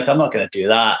toolkit, he's like, I'm not going to do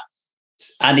that.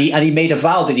 And he made a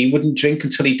vow that he wouldn't drink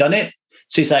until he'd done it.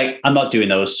 So he's like, I'm not doing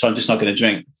those, so I'm just not going to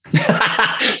drink.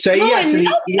 So he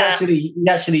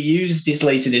actually used his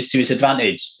laziness to his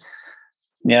advantage.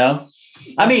 You know?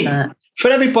 I mean,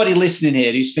 for everybody listening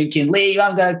here who's thinking, Lee, you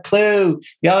haven't got a clue.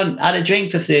 You haven't had a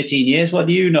drink for 13 years. What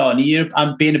do you know? And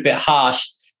I'm being a bit harsh.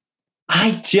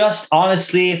 I just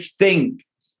honestly think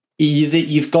that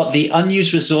you've got the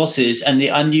unused resources and the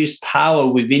unused power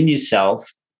within yourself.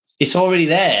 It's already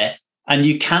there, and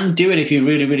you can do it if you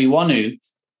really, really want to.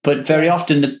 But very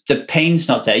often the pain's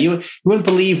not there. You wouldn't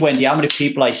believe, Wendy, how many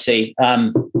people I see.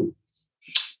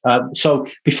 So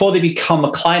before they become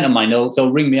a client of mine,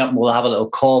 they'll ring me up and we'll have a little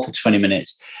call for 20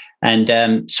 minutes.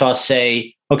 And so I'll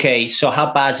say, okay, so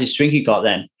how bad's this drink you got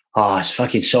then? Oh, it's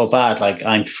fucking so bad. Like,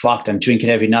 I'm fucked. I'm drinking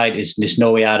every night. There's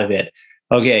no way out of it.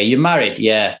 Okay, you're married?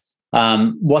 Yeah.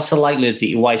 What's the likelihood that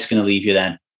your wife's going to leave you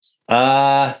then?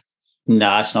 No,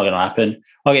 it's not going to happen.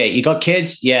 Okay, you got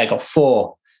kids? Yeah, I got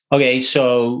 4. Okay,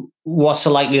 so what's the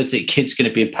likelihood that kids going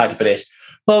to be impacted by this?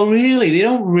 Well, really, they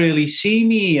don't really see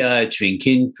me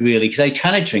drinking, really, because I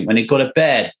kind of drink when they go to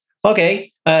bed.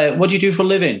 Okay, what do you do for a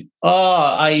living?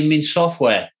 Oh, I'm in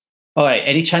software. All right,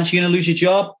 any chance you're going to lose your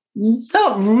job?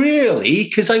 Not really,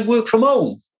 because I work from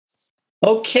home.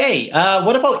 Okay,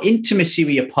 what about intimacy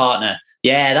with your partner?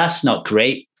 Yeah, that's not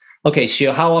great. Okay,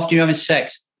 so how often are you having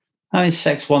sex? Having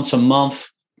sex once a month.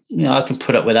 You know, I can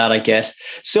put up with that, I guess.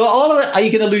 So all of it, are you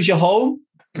going to lose your home?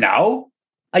 No.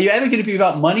 Are you ever going to be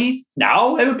without money?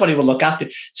 No. Everybody will look after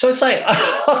you. So it's like,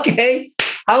 okay,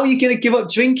 how are you going to give up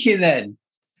drinking then?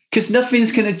 Because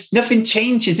nothing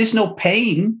changes. There's no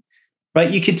pain,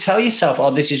 right? You can tell yourself,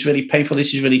 oh, this is really painful.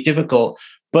 This is really difficult.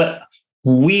 But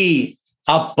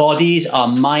our bodies, our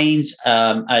minds,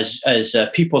 as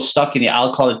people stuck in the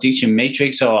alcohol addiction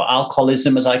matrix, or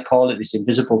alcoholism, as I call it, this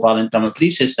invisible violent dominant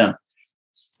belief system,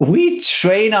 we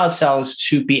train ourselves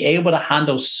to be able to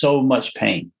handle so much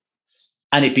pain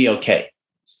and it'd be okay.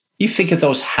 You think of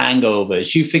those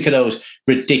hangovers, you think of those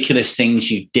ridiculous things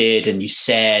you did and you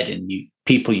said and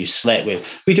people you slept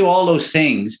with. We do all those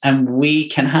things and we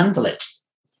can handle it,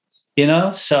 you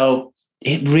know? So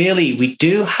we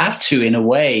do have to, in a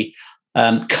way,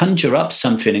 conjure up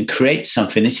something and create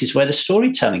something. This is where the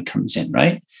storytelling comes in,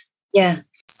 right? Yeah.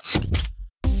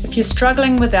 If you're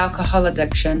struggling with alcohol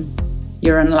addiction,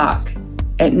 you're in luck.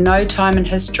 At no time in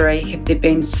history have there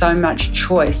been so much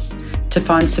choice to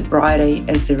find sobriety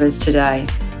as there is today.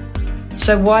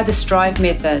 So why the Strive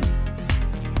method?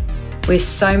 Where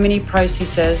so many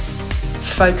processes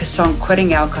focus on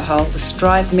quitting alcohol, the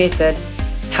Strive method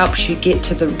helps you get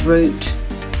to the root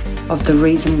of the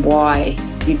reason why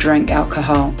you drink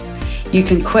alcohol. You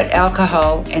can quit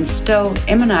alcohol and still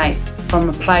emanate from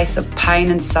a place of pain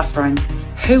and suffering.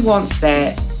 Who wants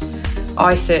that?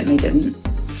 I certainly didn't.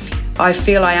 I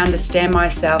feel I understand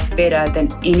myself better than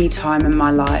any time in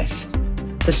my life.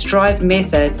 The Strive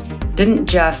method didn't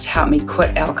just help me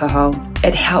quit alcohol,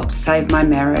 it helped save my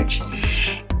marriage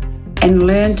and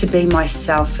learn to be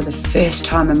myself for the first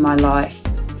time in my life.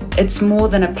 It's more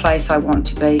than a place I want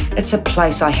to be, it's a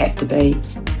place I have to be.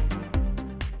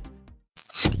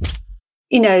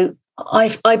 You know,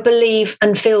 I believe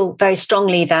and feel very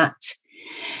strongly that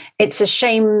it's a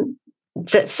shame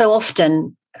that so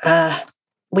often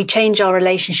we change our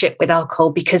relationship with alcohol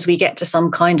because we get to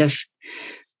some kind of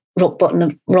rock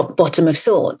bottom of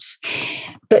sorts.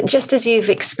 But just as you've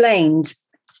explained,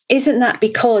 isn't that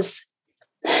because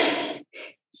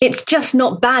it's just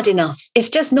not bad enough? It's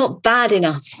just not bad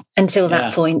enough until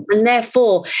that point. And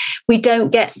therefore, we don't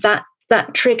get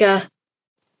that trigger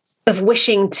of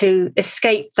wishing to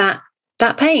escape that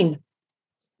pain.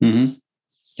 Mm-hmm.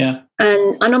 Yeah.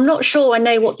 And I'm not sure I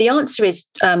know what the answer is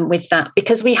with that,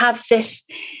 because we have this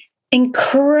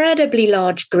incredibly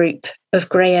large group of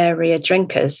grey area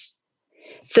drinkers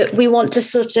that we want to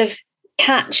sort of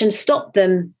catch and stop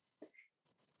them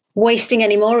wasting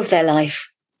any more of their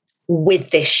life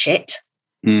with this shit.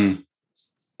 Mm.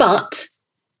 But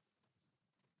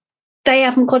they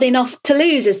haven't got enough to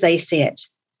lose as they see it.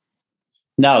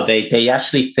 No, they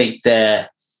actually think they're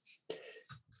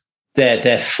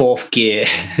fourth gear.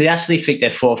 They actually think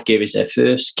their fourth gear is their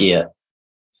first gear.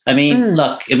 I mean,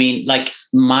 look, like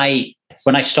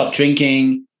when I stopped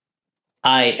drinking,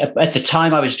 at the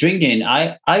time I was drinking,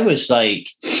 I was like,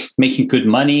 making good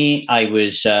money. I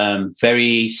was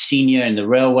very senior in the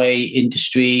railway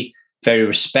industry, very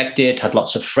respected, had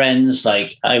lots of friends.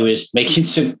 Like I was making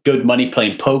some good money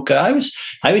playing poker. I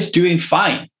was doing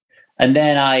fine. And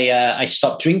then I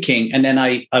stopped drinking. And then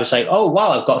I was like, oh,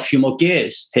 wow, I've got a few more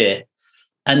gears here.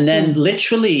 And then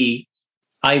literally,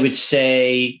 I would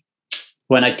say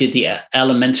when I did the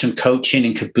Elementum coaching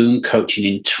and Kaboom coaching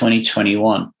in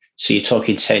 2021, so you're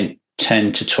talking 10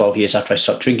 to 12 years after I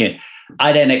stopped drinking,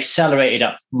 I then accelerated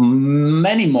up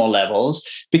many more levels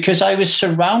because I was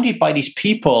surrounded by these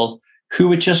people who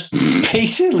were just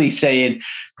basically saying,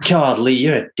 God, Lee,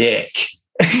 you're a dick.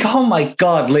 Oh my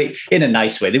God, Lee, in a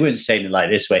nice way. They weren't saying it like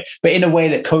this way, but in a way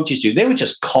that coaches do. They were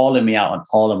just calling me out on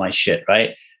all of my shit,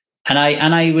 right? And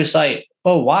I was like,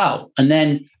 oh, wow. And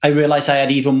then I realized I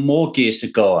had even more gears to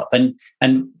go up. And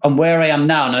where I am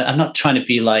now, and I'm not trying to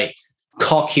be like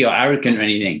cocky or arrogant or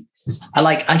anything.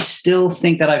 I still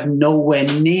think that I've nowhere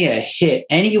near hit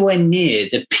anywhere near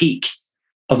the peak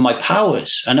of my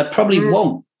powers. And I probably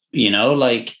won't,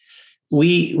 like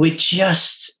we're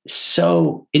just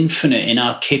so infinite in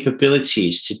our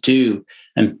capabilities to do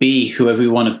and be whoever we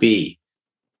want to be.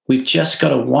 We've just got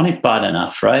to want it bad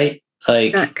enough, right?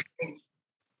 Like,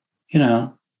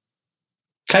 can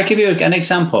I give you an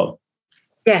example?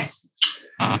 Yeah.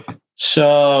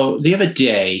 So the other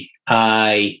day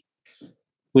I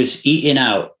was eating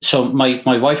out. So my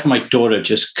wife and my daughter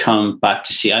just come back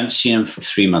to see. I haven't seen them for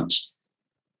 3 months.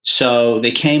 So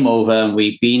they came over and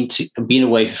we've been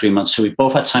away for 3 months. So we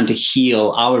both had time to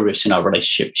heal our rifts in our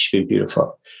relationship, which has been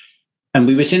beautiful. And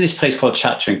we was in this place called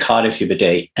Chapter in Cardiff the other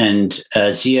day, and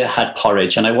Zia had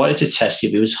porridge, and I wanted to test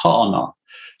if it was hot or not.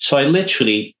 So I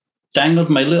literally dangled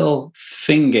my little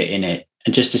finger in it,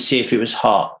 and just to see if it was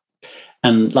hot.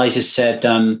 And Liza said,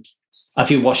 have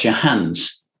you washed your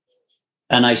hands?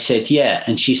 And I said, yeah.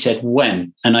 And she said,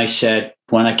 when? And I said,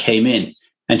 when I came in.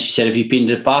 And she said, have you been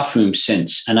to the bathroom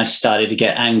since? And I started to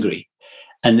get angry.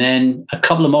 And then a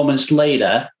couple of moments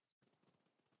later,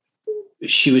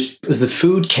 the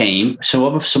food came, some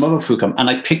other food came, and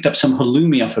I picked up some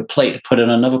halloumi off her plate to put it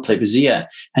on another plate with Zia.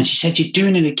 And she said, you're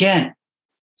doing it again.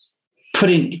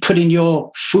 Putting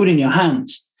your food in your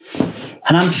hands.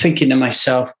 And I'm thinking to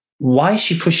myself, why is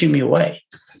she pushing me away?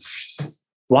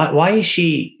 Why is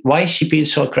she being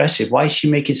so aggressive? Why is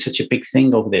she making such a big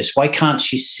thing over this? Why can't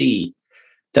she see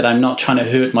that I'm not trying to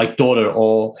hurt my daughter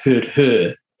or hurt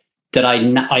her? That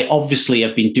I obviously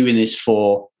have been doing this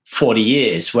for 40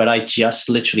 years where I just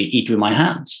literally eat with my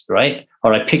hands, right?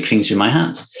 Or I pick things with my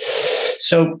hands.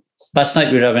 So last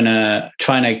night we were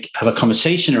trying to have a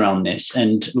conversation around this.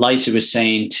 And Liza was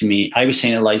saying to me, I was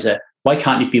saying to Liza, why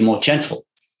can't you be more gentle?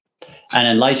 And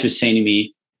then Liza was saying to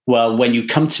me, well, when you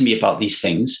come to me about these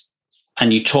things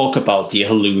and you talk about the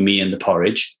halloumi and the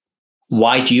porridge,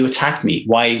 why do you attack me?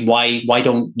 Why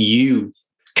don't you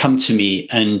come to me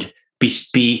and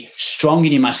be strong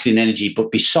in your masculine energy,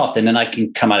 but be soft, and then I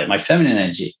can come out at my feminine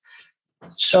energy?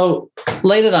 So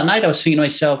later that night, I was thinking to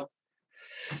myself,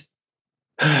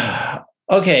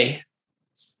 okay,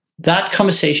 that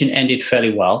conversation ended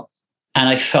fairly well, and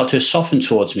I felt her soften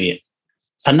towards me.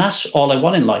 And that's all I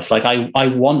want in life. Like I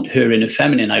want her in a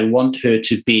feminine. I want her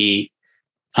to be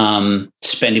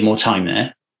spending more time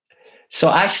there.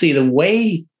 So actually, the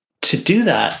way to do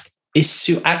that is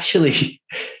to actually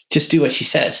just do what she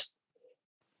says.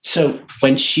 So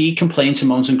when she complains and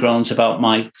moans and groans about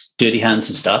my dirty hands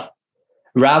and stuff,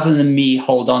 rather than me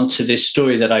hold on to this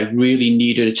story that I really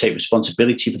need her to take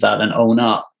responsibility for that and own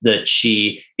up that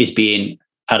she is being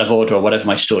out of order or whatever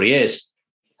my story is,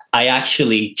 I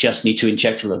actually just need to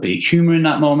inject a little bit of humor in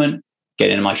that moment, get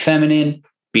into my feminine,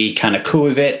 be kind of cool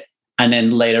with it. And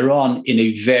then later on, in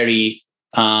a very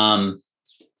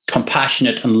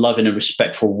compassionate and loving and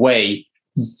respectful way,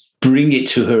 bring it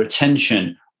to her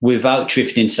attention without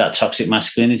drifting into that toxic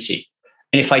masculinity.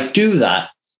 And if I do that,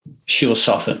 she will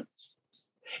soften.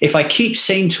 If I keep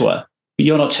saying to her,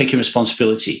 you're not taking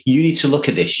responsibility, you need to look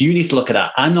at this, you need to look at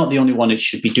that, I'm not the only one that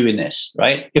should be doing this,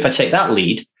 right? If I take that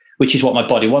lead, which is what my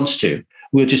body wants to,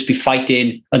 we'll just be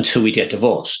fighting until we get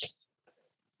divorced,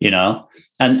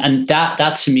 And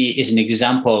that to me is an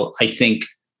example, I think,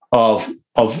 of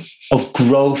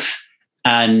growth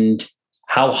and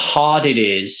how hard it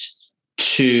is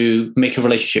to make a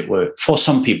relationship work for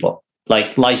some people.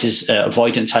 Like Liza's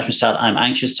avoidant attachment style, I'm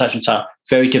anxious attachment style,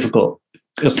 very difficult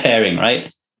pairing,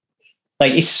 right?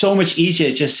 Like it's so much easier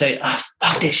to just say,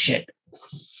 fuck this shit.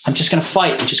 I'm just going to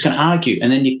fight. I'm just going to argue.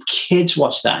 And then your kids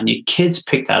watch that and your kids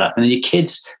pick that up and then your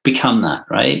kids become that,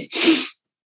 right?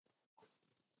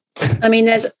 I mean,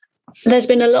 there's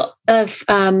been a lot of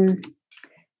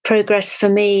progress for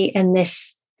me in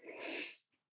this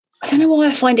I don't know why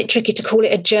I find it tricky to call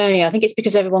it a journey. I think it's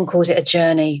because everyone calls it a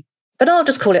journey, but I'll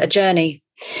just call it a journey.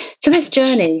 So this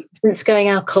journey, since going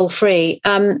alcohol free,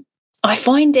 I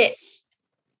find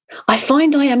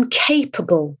I am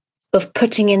capable of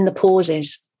putting in the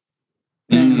pauses.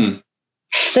 Mm.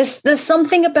 There's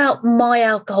something about my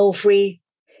alcohol free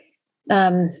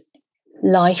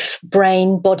life,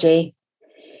 brain, body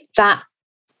that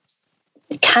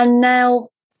can now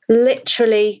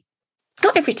literally,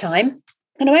 not every time,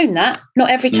 I'm going to own that, not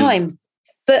every time,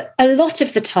 but a lot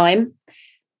of the time,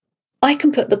 I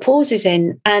can put the pauses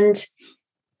in, and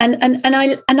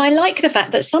I like the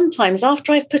fact that sometimes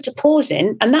after I've put a pause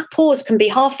in, and that pause can be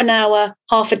half an hour,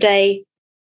 half a day,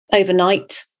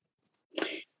 overnight.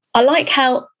 I like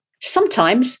how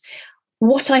sometimes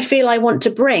what I feel I want to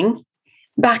bring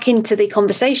back into the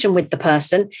conversation with the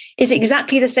person is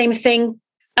exactly the same thing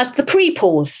as the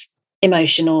pre-pause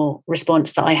emotional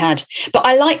response that I had. But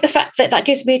I like the fact that that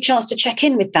gives me a chance to check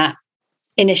in with that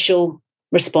initial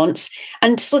response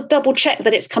and sort of double check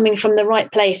that it's coming from the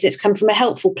right place, it's come from a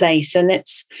helpful place, and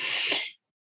it's,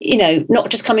 not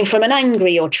just coming from an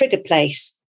angry or triggered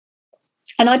place.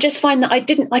 And I just find that I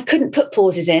couldn't put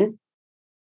pauses in.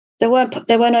 There were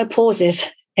no pauses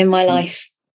in my life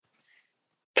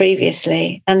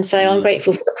previously. And so I'm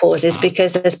grateful for the pauses,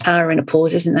 because there's power in a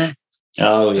pause, isn't there?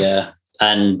 Oh, yeah.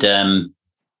 And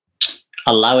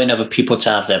allowing other people to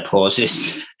have their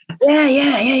pauses.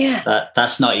 Yeah.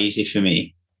 That's not easy for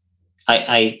me.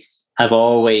 I have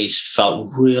always felt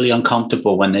really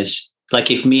uncomfortable when there's,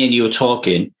 like, if me and you are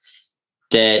talking,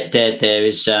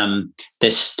 there's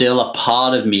still a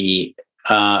part of me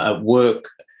at work,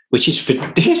 which is for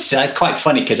this quite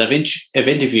funny, because I've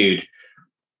interviewed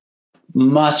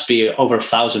must be over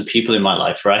 1,000 people in my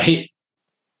life, right?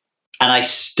 And I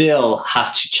still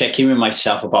have to check in with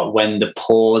myself about when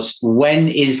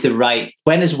is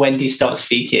Wendy start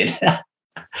speaking?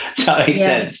 Does that make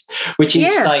sense? Which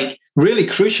is like really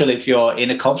crucial if you're in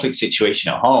a conflict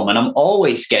situation at home. And I'm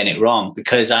always getting it wrong,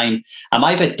 because I'm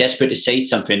either desperate to say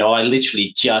something, or I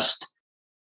literally just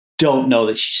don't know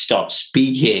that she stopped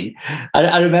speaking.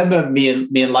 I remember me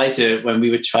and Liza, when we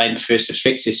were trying first to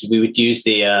fix this, we would use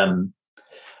the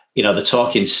the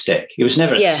talking stick. It was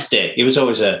never a stick. It was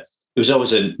always a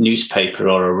newspaper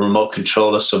or a remote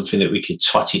control or something that we could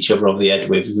twat each other over the head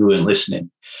with if we weren't listening.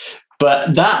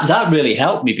 But that really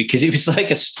helped me, because it was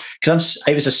like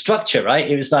it was a structure, right?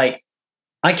 It was like,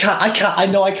 I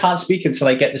know I can't speak until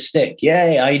I get the stick.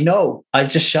 Yeah, I know. I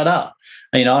just shut up,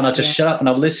 and I just shut up and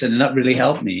I'll listen. And that really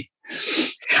helped me.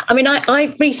 I mean,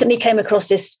 I recently came across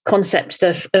this concept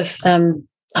of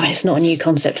it's not a new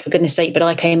concept, for goodness sake, but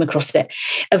I came across it,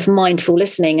 of mindful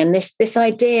listening. And this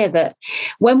idea that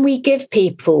when we give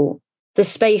people the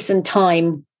space and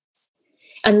time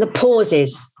and the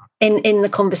pauses in the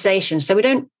conversation, so we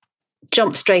don't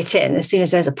jump straight in as soon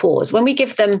as there's a pause, when we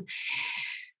give them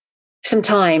some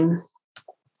time,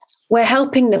 we're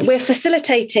helping them, we're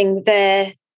facilitating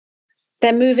their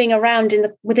moving around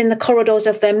within the corridors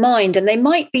of their mind. And they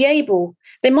might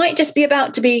just be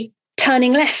about to be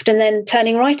turning left and then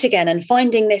turning right again, and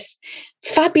finding this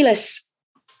fabulous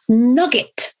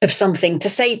nugget of something to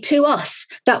say to us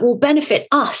that will benefit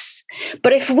us.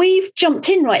 But if we've jumped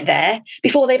in right there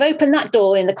before they've opened that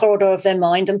door in the corridor of their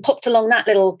mind and popped along that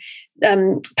little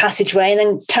passageway and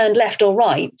then turned left or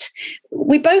right,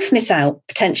 we both miss out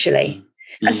potentially.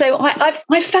 And so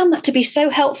I've found that to be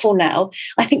so helpful now.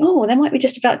 I think, they might be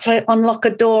just about to unlock a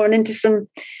door and into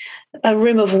a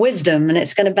room of wisdom, and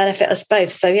it's going to benefit us both.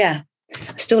 So yeah,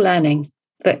 still learning.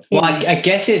 But I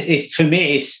guess it's for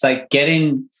me, it's like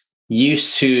getting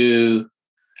used to.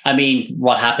 I mean,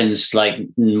 what happens like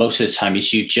most of the time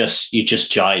is you just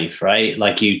jive, right?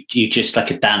 Like you just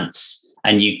like a dance.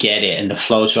 And you get it, and the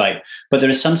flow's right. But there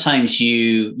are sometimes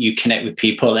you connect with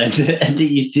people, and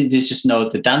there's just no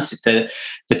the dance. The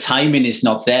timing is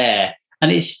not there,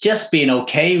 and it's just being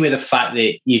okay with the fact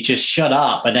that you just shut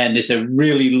up, and then there's a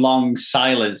really long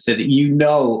silence that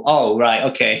oh right,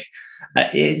 okay.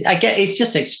 I get it's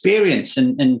just experience,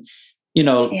 and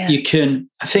you can.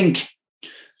 I think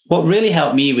what really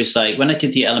helped me was like when I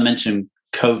did the Elementum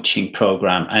coaching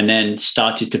program, and then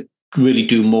started to really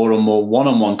do more and more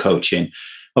one-on-one coaching.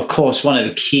 Of course, one of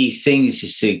the key things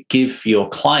is to give your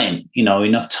client,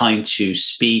 enough time to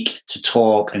speak, to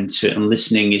talk, and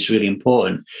listening is really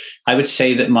important. I would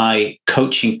say that my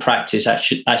coaching practice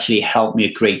actually helped me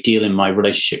a great deal in my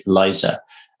relationship with Liza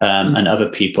and other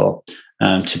people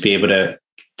to be able to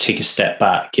take a step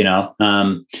back,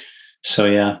 So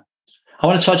yeah, I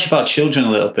want to touch about children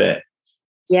a little bit.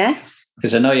 Yeah.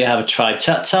 Because I know you have a tribe.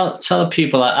 Tell the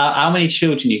people how many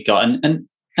children you've got,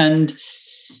 and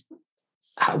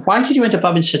why did you end up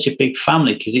having such a big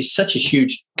family? Because it's such a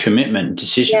huge commitment and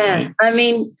decision. Yeah, right? I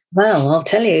mean, well, I'll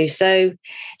tell you. So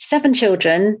 7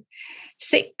 children,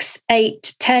 6,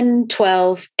 8, 10,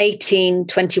 12, 18,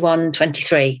 21,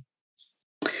 23.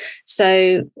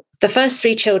 So the first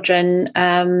 3 children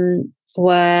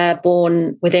were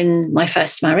born within my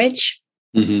first marriage.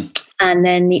 Mm-hmm. And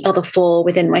then the other 4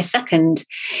 within my second.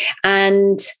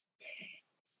 And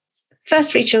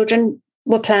first 3 children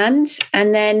were planned.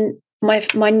 And then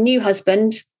my new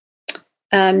husband,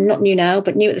 not new now,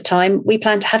 but new at the time, we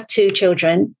planned to have 2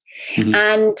 children.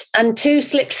 Mm-hmm. And 2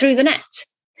 slipped through the net.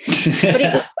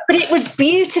 but it was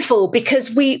beautiful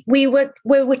because we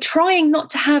were trying not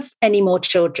to have any more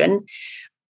children,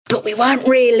 but we weren't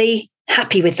really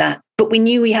happy with that. But we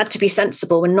knew we had to be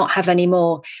sensible and not have any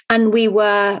more. And we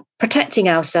were protecting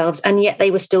ourselves, and yet they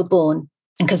were still born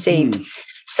and conceived.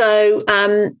 So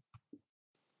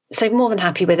more than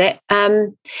happy with it.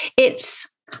 It's,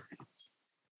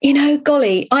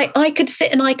 golly, I could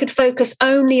sit and I could focus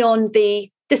only on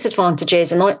the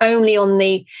disadvantages and only on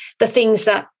the things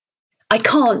that I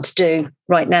can't do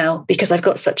right now because I've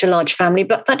got such a large family,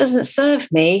 but that doesn't serve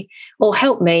me or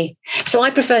help me. So I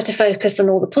prefer to focus on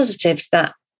all the positives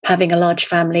that having a large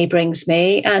family brings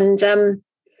me. And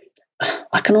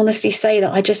I can honestly say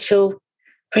that I just feel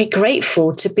very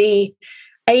grateful to be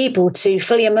able to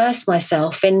fully immerse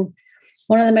myself in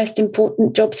one of the most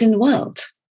important jobs in the world.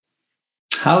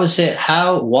 How was it?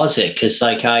 Because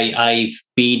I've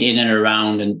been in and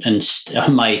around and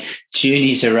on my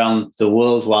journeys around the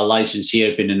world while licensed here,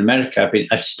 I've been in America.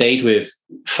 I've stayed with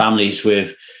families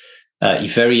with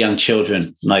very young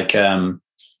children. I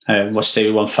stayed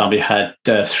with one family had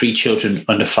 3 children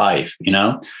under 5.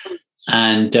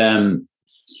 And the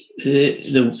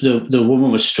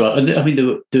woman was struggling. I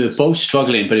mean, they were both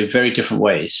struggling, but in very different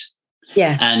ways.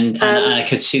 Yeah, and I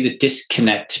could see the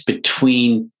disconnect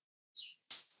between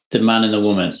the man and the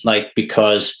woman,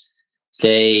 because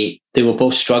they were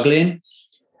both struggling,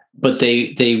 but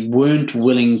they weren't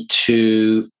willing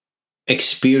to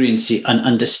experience it and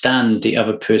understand the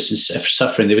other person's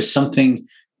suffering. There was something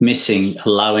missing,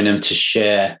 allowing them to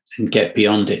share and get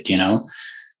beyond it,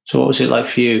 So what was it like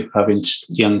for you having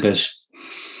youngers?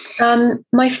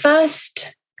 My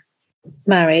first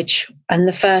marriage and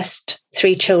the first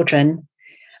 3 children,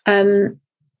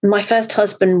 my first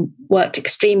husband worked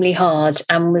extremely hard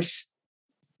and was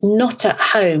not at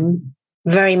home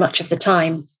very much of the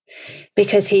time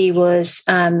because he was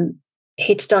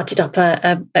he'd started up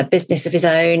a business of his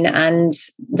own, and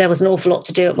there was an awful lot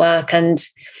to do at work. And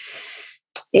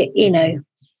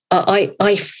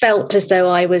I felt as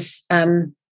though I was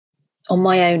on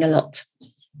my own a lot,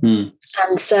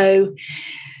 and so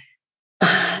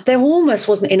there almost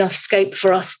wasn't enough scope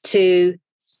for us to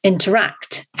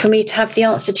interact, for me to have the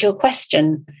answer to your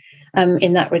question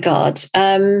in that regard.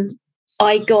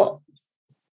 I got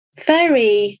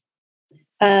very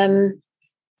down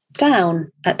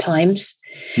at times.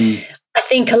 I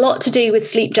think a lot to do with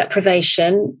sleep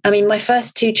deprivation. I mean, my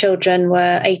first 2 children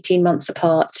were 18 months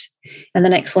apart, and the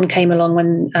next one came along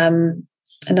when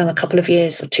another couple of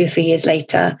years or 2 or 3 years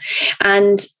later.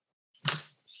 And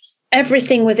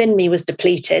everything within me was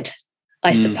depleted,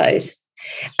 I suppose.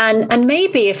 And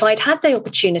maybe if I'd had the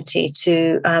opportunity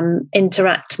to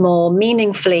interact more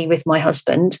meaningfully with my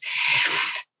husband,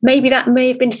 maybe that may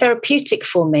have been therapeutic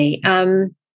for me.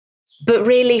 But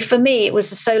really, for me, it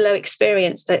was a solo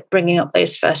experience, that bringing up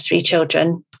those first 3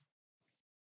 children.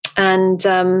 And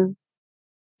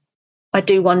I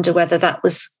do wonder whether that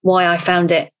was why I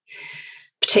found it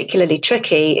particularly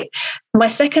tricky. My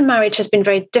second marriage has been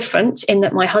very different in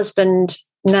that my husband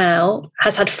now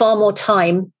has had far more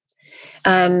time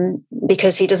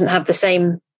because he doesn't have the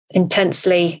same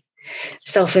intensely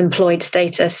self-employed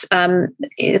status.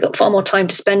 He's got far more time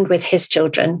to spend with his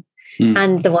children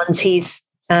and the ones he's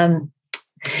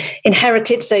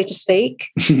inherited, so to speak.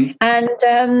 And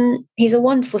he's a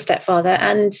wonderful stepfather,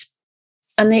 and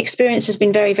the experience has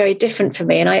been very, very different for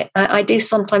me. And I do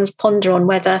sometimes ponder on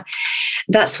whether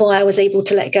that's why I was able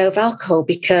to let go of alcohol,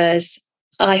 because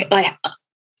I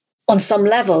on some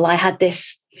level, I had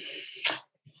this,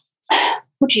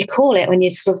 what do you call it when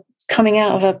you're sort of coming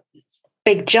out of a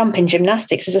big jump in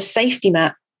gymnastics? There's a safety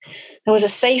mat. There was a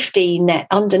safety net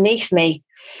underneath me,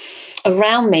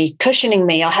 around me, cushioning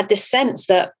me. I had this sense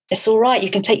that it's all right, you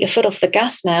can take your foot off the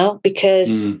gas now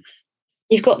because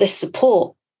you've got this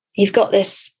support. You've got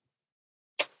this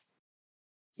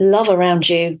love around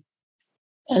you.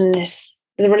 And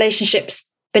the relationship's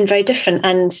been very different.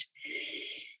 And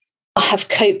I have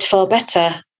coped far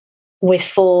better with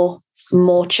 4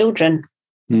 more children.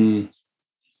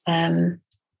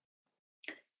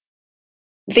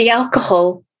 the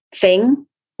alcohol thing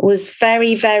was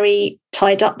very, very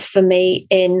tied up for me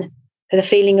in the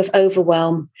feeling of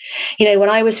overwhelm. When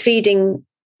I was feeding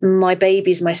my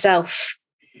babies myself,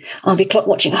 I'll be clock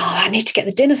watching. I need to get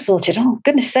the dinner sorted. Oh,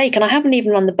 goodness sake. And I haven't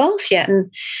even run the bath yet.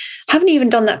 And I haven't even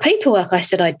done that paperwork I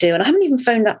said I'd do. And I haven't even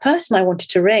phoned that person I wanted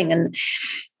to ring. And,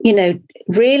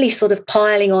 really sort of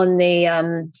piling on the,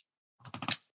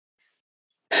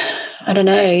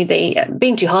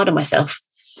 being too hard on myself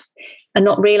and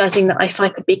not realizing that if I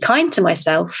could be kind to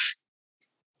myself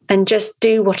and just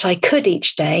do what I could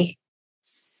each day,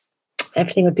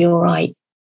 everything would be all right.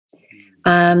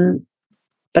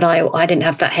 But I didn't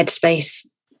have that headspace,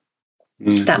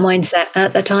 that mindset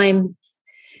at the time.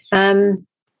 I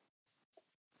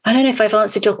don't know if I've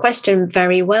answered your question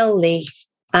very well, Lee.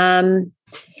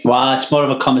 Well, it's more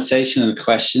of a conversation than a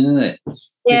question, isn't it?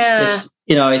 Yeah. It's just,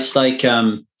 it's like,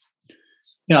 I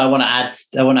want to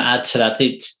add to that.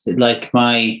 It's like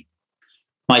my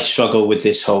struggle with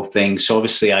this whole thing. So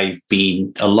obviously I've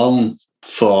been alone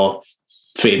for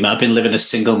 3 months. I've been living a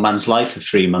single man's life for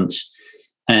 3 months.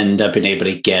 And I've been able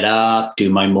to get up, do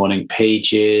my morning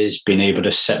pages, been able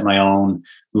to set my own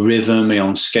rhythm, my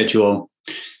own schedule.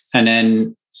 And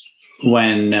then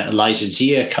when Liza and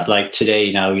Zia, like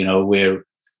today now,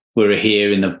 we're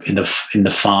here in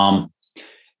the farm.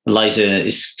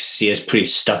 Zia's pretty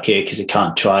stuck here because he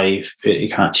can't drive. She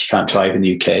can't drive in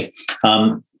the UK.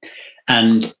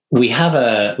 And we have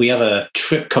a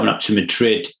trip coming up to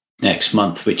Madrid next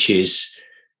month, which is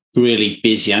really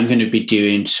busy. I'm going to be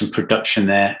doing some production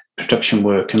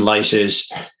work, and Liza's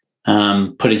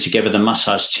putting together the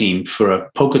massage team for a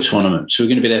poker tournament. So we're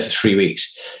going to be there for 3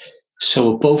 weeks.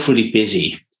 So we're both really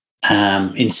busy,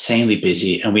 insanely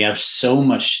busy, and we have so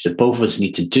much that both of us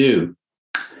need to do.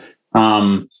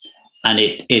 And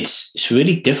it's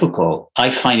really difficult.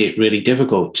 I find it really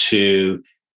difficult to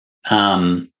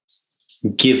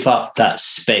give up that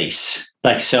space.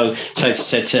 Like, so I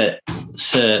said to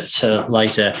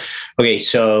Liza, okay,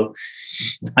 so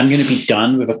I'm going to be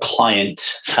done with a client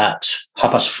at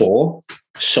 4:30.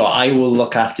 So I will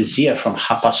look after Zia from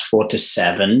 4:30 to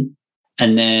 7.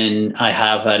 And then I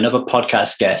have another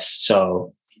podcast guest.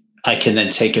 So I can then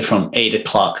take it from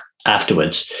 8:00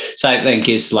 afterwards. So I then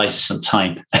gives Liza some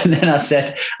time. And then I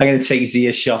said, I'm going to take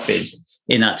Zia shopping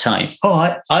in that time. Oh,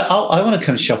 I want to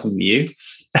come shopping with you.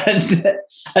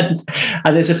 And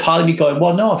there's a part of me going,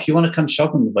 well, no, if you want to come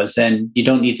shopping with us, then you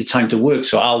don't need the time to work.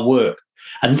 So I'll work.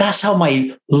 And that's how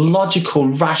my logical,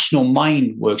 rational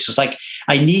mind works. It's like,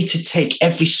 I need to take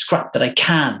every scrap that I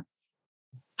can.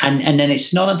 And then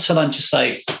it's not until I'm just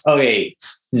like, okay,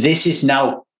 this is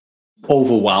now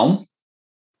overwhelmed.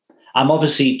 I'm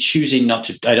obviously choosing not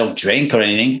to, I don't drink or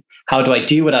anything. How do I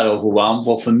deal with that overwhelm?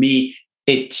 Well, for me,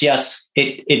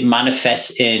 it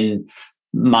manifests in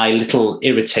my little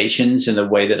irritations in the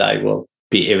way that I will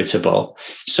be irritable.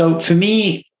 So for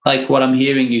me, like what I'm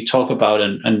hearing you talk about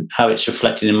and how it's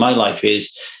reflected in my life is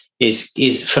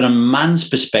from a man's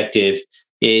perspective,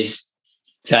 is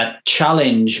that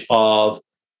challenge of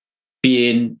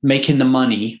making the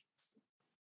money,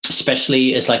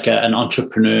 especially as like an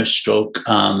entrepreneur stroke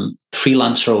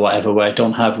freelancer or whatever, where I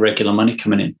don't have regular money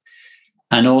coming in,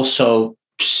 and also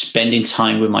spending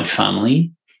time with my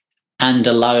family and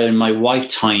allowing my wife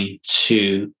time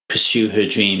to pursue her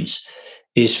dreams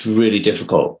is really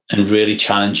difficult and really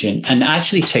challenging, and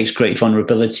actually takes great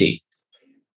vulnerability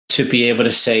to be able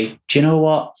to say, do you know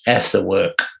what? F the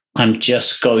work. I'm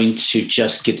just going to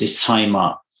give this time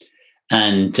up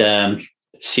and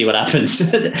see what happens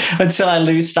until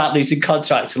I start losing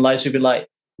contracts. And Liza will be like,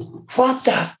 what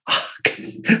the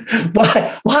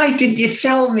fuck? Why didn't you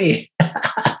tell me?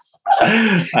 I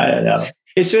don't know.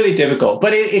 It's really difficult,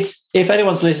 but it's, if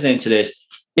anyone's listening to this,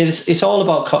 it's all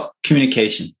about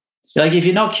communication. Like, if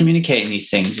you're not communicating these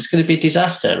things, it's going to be a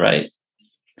disaster, right?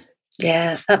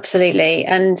 Yeah, absolutely.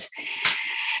 And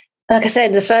like I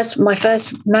said, my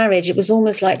first marriage, it was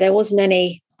almost like there wasn't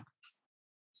any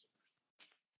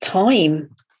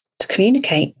time to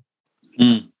communicate,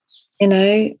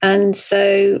 and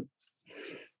so,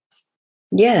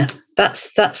 yeah,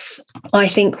 that's I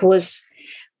think was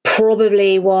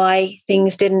probably why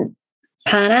things didn't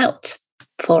pan out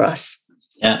for us.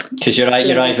 Yeah, because you're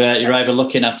either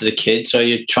looking after the kids, or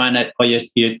you're trying to, or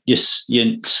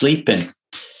you're sleeping.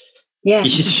 Yeah.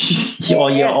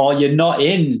 or you're not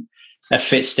in a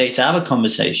fit state to have a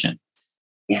conversation.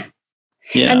 Yeah.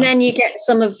 Yeah. And then you get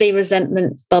some of the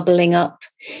resentment bubbling up,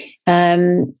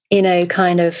 kind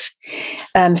of.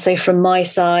 So from my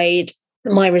side,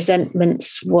 my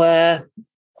resentments were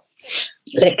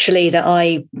literally that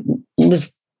I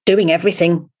was doing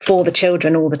everything for the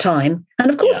children all the time. And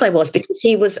of course I was, because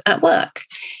he was at work,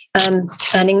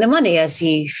 earning the money, as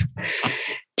you've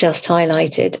just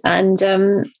highlighted.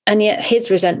 And yet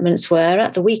his resentments were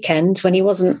at the weekends when he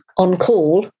wasn't on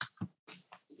call.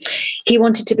 He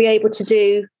wanted to be able to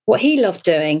do what he loved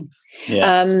doing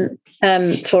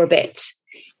for a bit.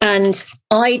 And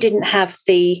I didn't have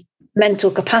the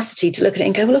mental capacity to look at it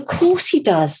and go, well, of course he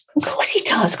does. Of course he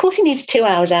does. Of course he needs 2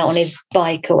 hours out on his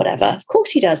bike or whatever. Of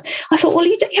course he does. I thought, well,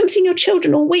 you haven't seen your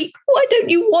children all week. Why don't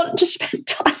you want to spend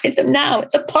time with them now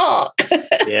at the park?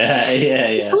 Yeah.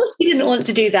 Of course he didn't want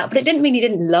to do that, but it didn't mean he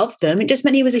didn't love them. It just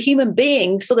meant he was a human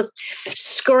being sort of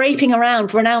scraping around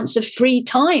for an ounce of free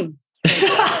time.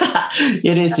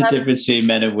 It is the difference between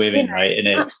men and women, right? And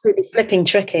absolutely flipping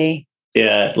tricky.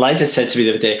 Yeah, Liza said to me the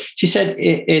other day, she said,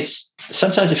 it's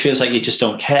sometimes it feels like you just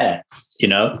don't care, you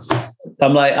know?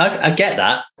 I'm like, I get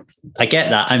that.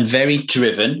 I'm very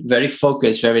driven, very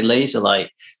focused, very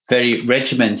laser-like, very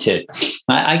regimented.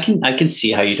 I can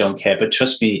see how you don't care, but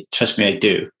trust me, I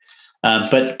do.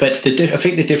 But I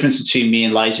think the difference between me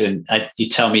and Liza, and you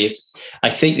tell me, I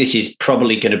think this is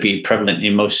probably going to be prevalent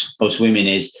in most women,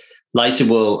 is Liza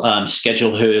will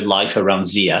schedule her life around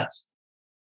Zia,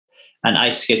 and I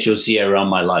schedule Zia around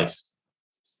my life.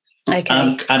 Okay.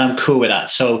 And I'm cool with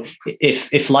that. So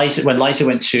when Liza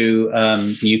went to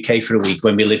the UK for a week,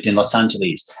 when we lived in Los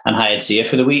Angeles, and I had Zia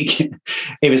for the week,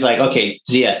 it was like, okay,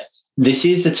 Zia, this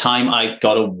is the time I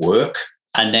got to work.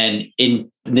 And then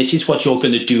this is what you're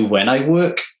going to do when I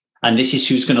work. And this is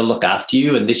who's going to look after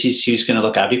you. And this is who's going to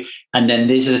look after you. And then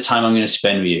this is the time I'm going to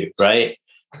spend with you. Right.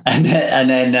 And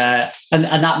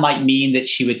that might mean that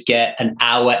she would get an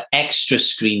hour extra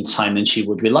screen time than she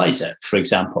would with Liza, for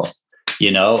example,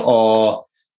 you know, or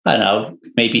I don't know,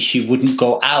 maybe she wouldn't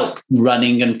go out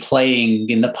running and playing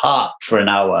in the park for an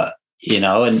hour, you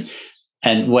know,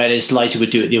 and whereas Liza would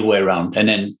do it the other way around. And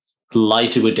then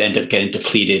Liza would end up getting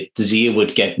depleted. Zia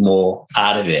would get more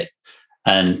out of it.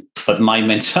 But my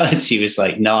mentality was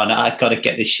like, no, I've got to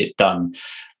get this shit done.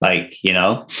 Like, you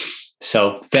know,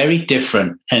 so very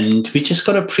different. And we just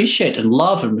got to appreciate and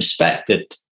love and respect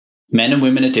that men and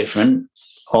women are different.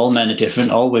 All men are different.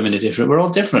 All women are different. We're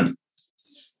all different.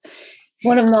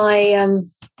 One of my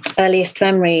earliest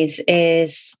memories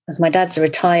is, as my dad's a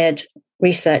retired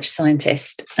research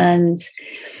scientist, and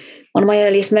one of my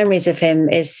earliest memories of him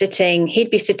is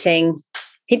he'd be sitting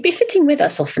with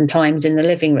us oftentimes in the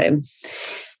living room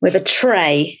with a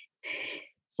tray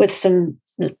with some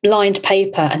lined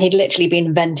paper, and he'd literally be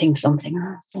inventing something.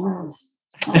 And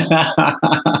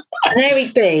there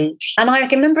he'd be. And I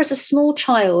can remember as a small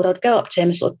child, I'd go up to him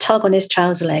and sort of tug on his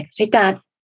trouser leg and say, Dad,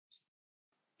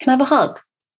 can I have a hug?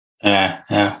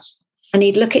 Yeah. And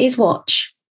he'd look at his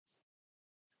watch.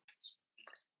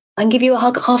 I can give you a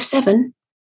hug at 7:30.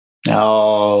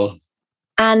 Oh.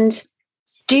 And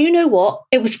do you know what?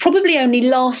 It was probably only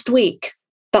last week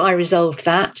that I resolved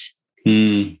that.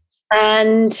 Mm.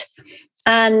 And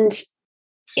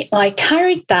I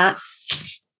carried that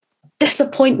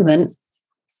disappointment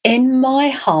in my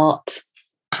heart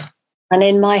and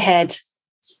in my head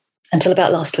until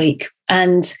about last week.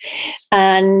 And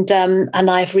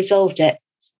I've resolved it.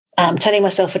 I'm telling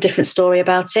myself a different story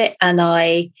about it. And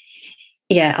I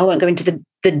won't go into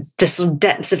the sort of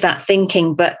depths of that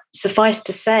thinking, but suffice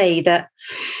to say that,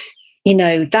 you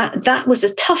know, that was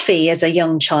a toughie as a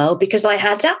young child, because I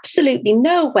had absolutely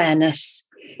no awareness,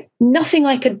 nothing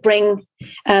I could bring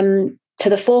to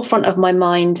the forefront of my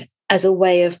mind as a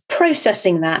way of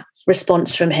processing that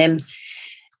response from him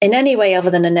in any way other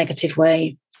than a negative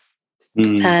way.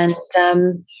 Mm.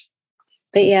 And,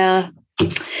 but yeah,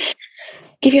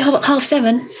 give you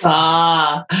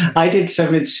 7:30. I did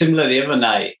something similar the other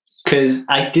night, because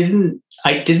I didn't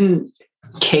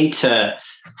cater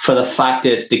for the fact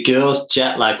that the girls'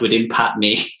 jet lag would impact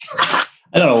me.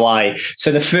 I don't know why.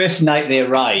 So the first night they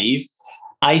arrive,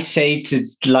 I say to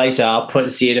Liza, I'll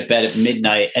put Zia to bed at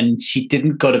midnight, and she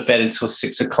didn't go to bed until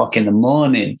 6:00 in the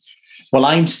morning. Well,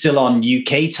 I'm still on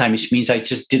UK time, which means I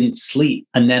just didn't sleep.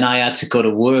 And then I had to go to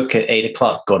work at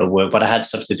 8:00, but I had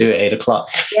stuff to do at 8:00.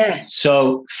 Yeah.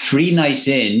 So 3 nights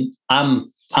in, I'm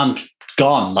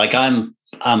gone. Like I'm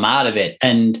out of it.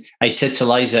 And I said to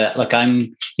Liza, like,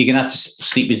 you're going to have to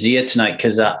sleep with Zia tonight,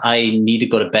 because I need to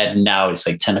go to bed now. It's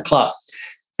like 10:00.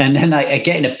 And then I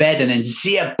get into bed, and then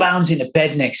Zia bounds into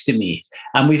bed next to me.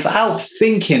 And without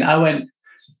thinking, I went,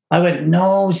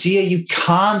 no, Zia, you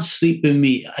can't sleep with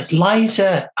me.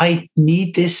 Liza, I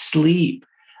need this sleep.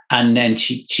 And then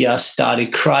she just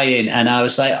started crying. And I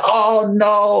was like, oh,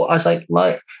 no. I was like,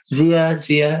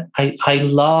 Zia, I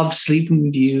love sleeping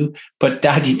with you, but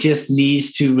Daddy just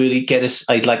needs to really get us.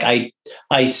 I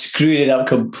I screwed it up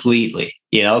completely,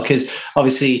 because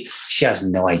obviously she has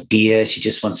no idea. She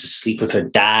just wants to sleep with her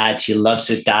dad. She loves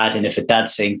her dad. And if her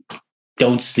dad's saying,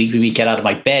 don't sleep with me, get out of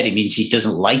my bed, it means he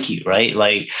doesn't like you, right?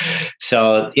 Like,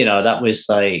 so, that was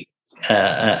like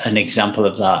an example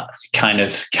of that kind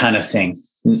of thing.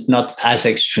 Not as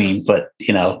extreme, but,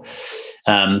 made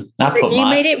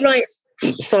it right.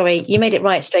 Sorry, you made it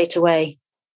right straight away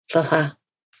for her.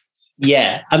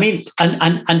 Yeah, I mean,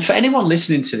 and for anyone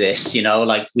listening to this,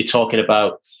 like we're talking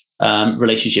about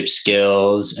relationship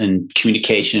skills and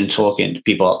communication and talking to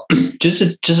people,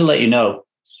 just to let you know,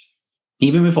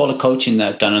 even with all the coaching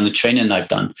that I've done and the training that I've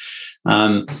done,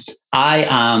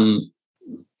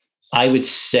 I would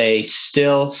say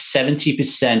still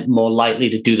 70% more likely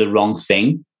to do the wrong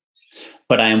thing,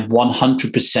 but I am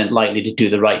 100% likely to do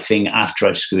the right thing after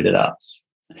I've screwed it up.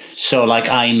 So like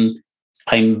I'm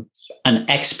an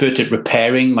expert at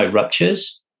repairing my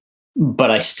ruptures, but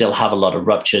I still have a lot of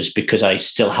ruptures because I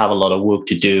still have a lot of work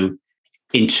to do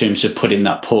in terms of putting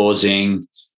that pausing,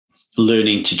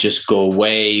 learning to just go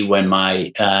away when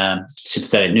my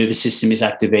sympathetic nervous system is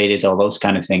activated, all those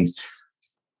kind of things.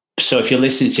 So if you're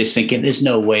listening to this thinking, there's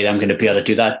no way that I'm going to be able to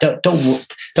do that,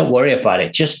 don't worry about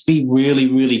it. Just be really,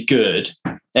 really good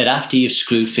at after you've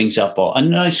screwed things up,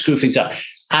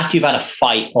 after you've had a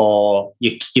fight or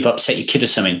you've upset your kid or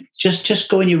something, just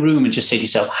go in your room and just say to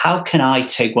yourself, how can I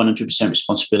take 100%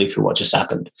 responsibility for what just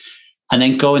happened? And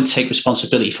then go and take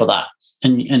responsibility for that.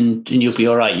 And you'll be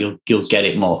all right. You'll get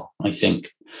it more, I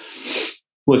think.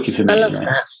 Working for me. I love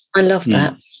that. I love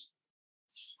that.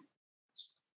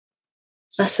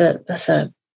 That's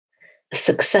a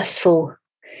successful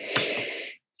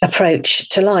approach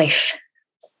to life.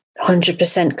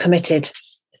 100% committed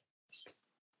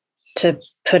to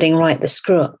putting right the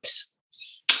screw-ups.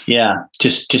 Yeah,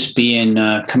 just being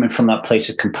coming from that place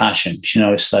of compassion.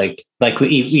 It's like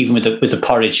even with the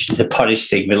porridge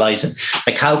thing, realizing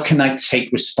like, how can I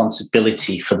take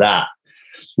responsibility for that?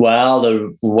 Well,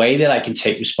 the way that I can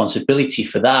take responsibility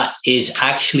for that is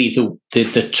actually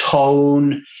the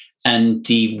tone and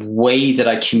the way that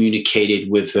I communicated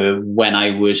with her when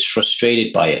I was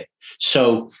frustrated by it.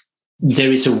 So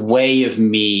there is a way of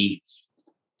me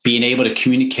being able to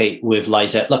communicate with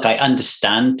Liza. Look, I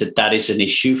understand that is an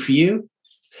issue for you,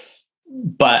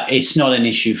 but it's not an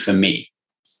issue for me,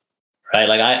 right?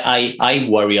 Like I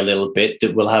worry a little bit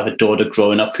that we'll have a daughter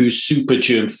growing up who's super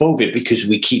germ phobic because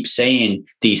we keep saying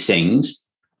these things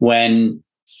when,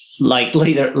 like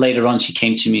later on, she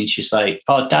came to me and she's like,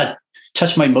 "Oh, Dad,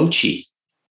 touch my mochi,"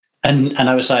 and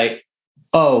I was like,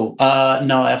 "Oh,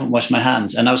 no, I haven't washed my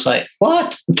hands," and I was like,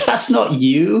 "What? That's not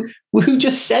you. Who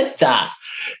just said that?"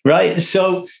 Right.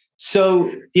 So,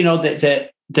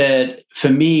 the for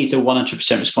me, the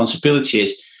 100% responsibility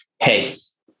is, hey,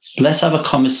 let's have a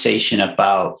conversation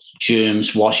about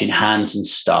germs, washing hands and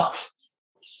stuff.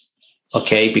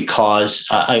 Okay. Because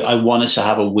I want us to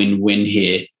have a win-win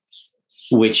here,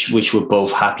 which we're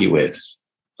both happy with.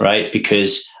 Right.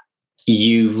 Because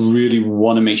you really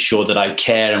want to make sure that I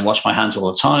care and wash my hands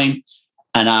all the time.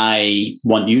 And I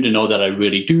want you to know that I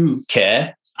really do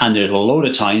care. And there's a load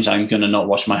of times I'm going to not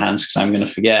wash my hands because I'm going to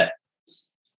forget.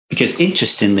 Because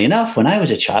interestingly enough, when I was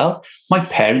a child, my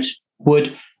parents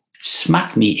would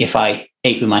smack me if I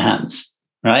ate with my hands,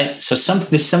 right? So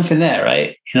there's something there,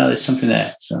 right? There's something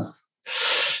there. So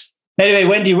anyway,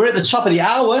 Wendy, we're at the top of the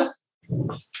hour.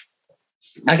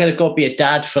 I got to go be a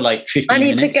dad for like 15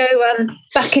 minutes. I need to go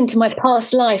back into my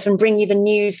past life and bring you the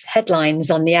news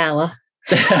headlines on the hour.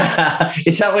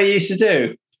 Is that what you used to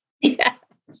do? Yeah.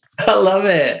 I love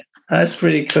it. That's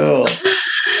pretty cool.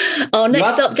 Our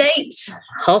next update,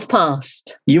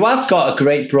 past. You have got a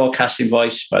great broadcasting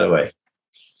voice, by the way.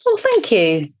 Oh, thank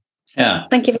you. Yeah.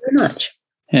 Thank you very much.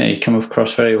 Yeah, you come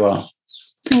across very well.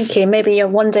 Thank you. Maybe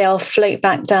one day I'll float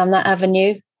back down that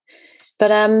avenue.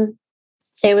 But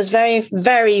it was very,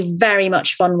 very, very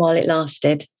much fun while it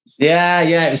lasted. Yeah,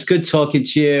 it was good talking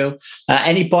to you.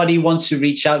 Anybody wants to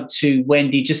reach out to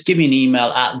Wendy, just give me an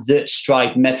email at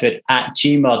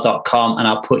thestrivemethod@gmail.com and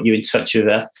I'll put you in touch with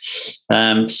her.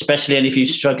 Especially any of you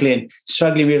struggling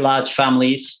with large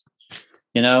families,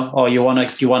 or you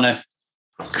want to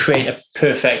create a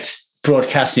perfect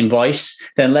broadcasting voice,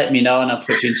 then let me know and I'll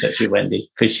put you in touch with Wendy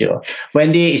for sure.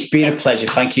 Wendy, it's been a pleasure.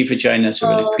 Thank you for joining us. I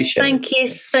really appreciate it. Thank you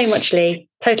so much, Lee.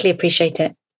 Totally appreciate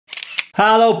it.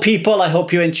 Hello, people. I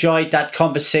hope you enjoyed that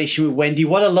conversation with Wendy.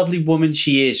 What a lovely woman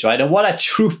she is, right? And what a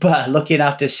trooper looking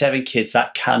after 7 kids.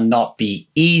 That cannot be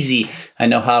easy. I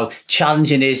know how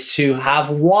challenging it is to have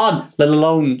one, let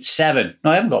alone 7.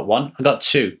 No, I haven't got one. I got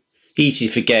 2. Easy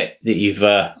to forget that you've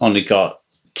only got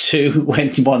to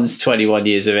when one's 21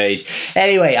 years of age.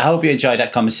 Anyway, I hope you enjoyed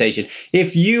that conversation.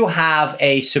 If you have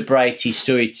a sobriety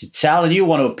story to tell and you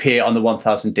want to appear on the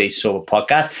 1000 Days Sober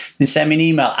podcast, then send me an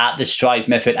email at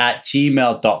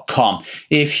thestrivemethod@gmail.com.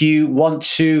 If you want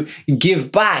to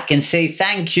give back and say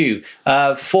thank you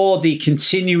for the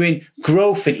continuing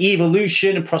growth and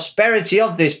evolution and prosperity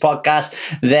of this podcast,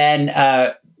 then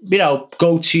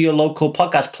go to your local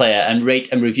podcast player and rate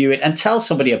and review it and tell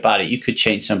somebody about it. You could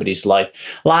change somebody's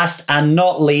life. Last and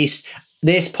not least,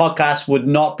 this podcast would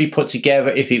not be put together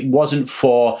if it wasn't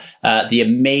for the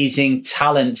amazing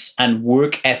talents and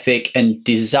work ethic and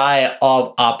desire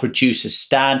of our producer,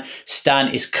 Stan.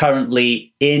 Stan is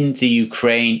currently in the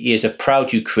Ukraine. He is a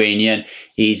proud Ukrainian.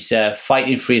 He's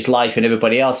fighting for his life and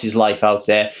everybody else's life out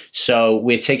there. So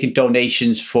we're taking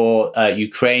donations for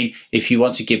Ukraine. If you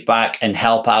want to give back and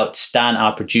help out Stan,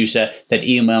 our producer, then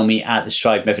email me at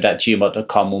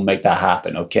thestrivemethod@gmail.com. We'll make that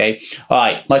happen, okay? All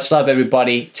right. Much love,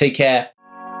 everybody. Take care.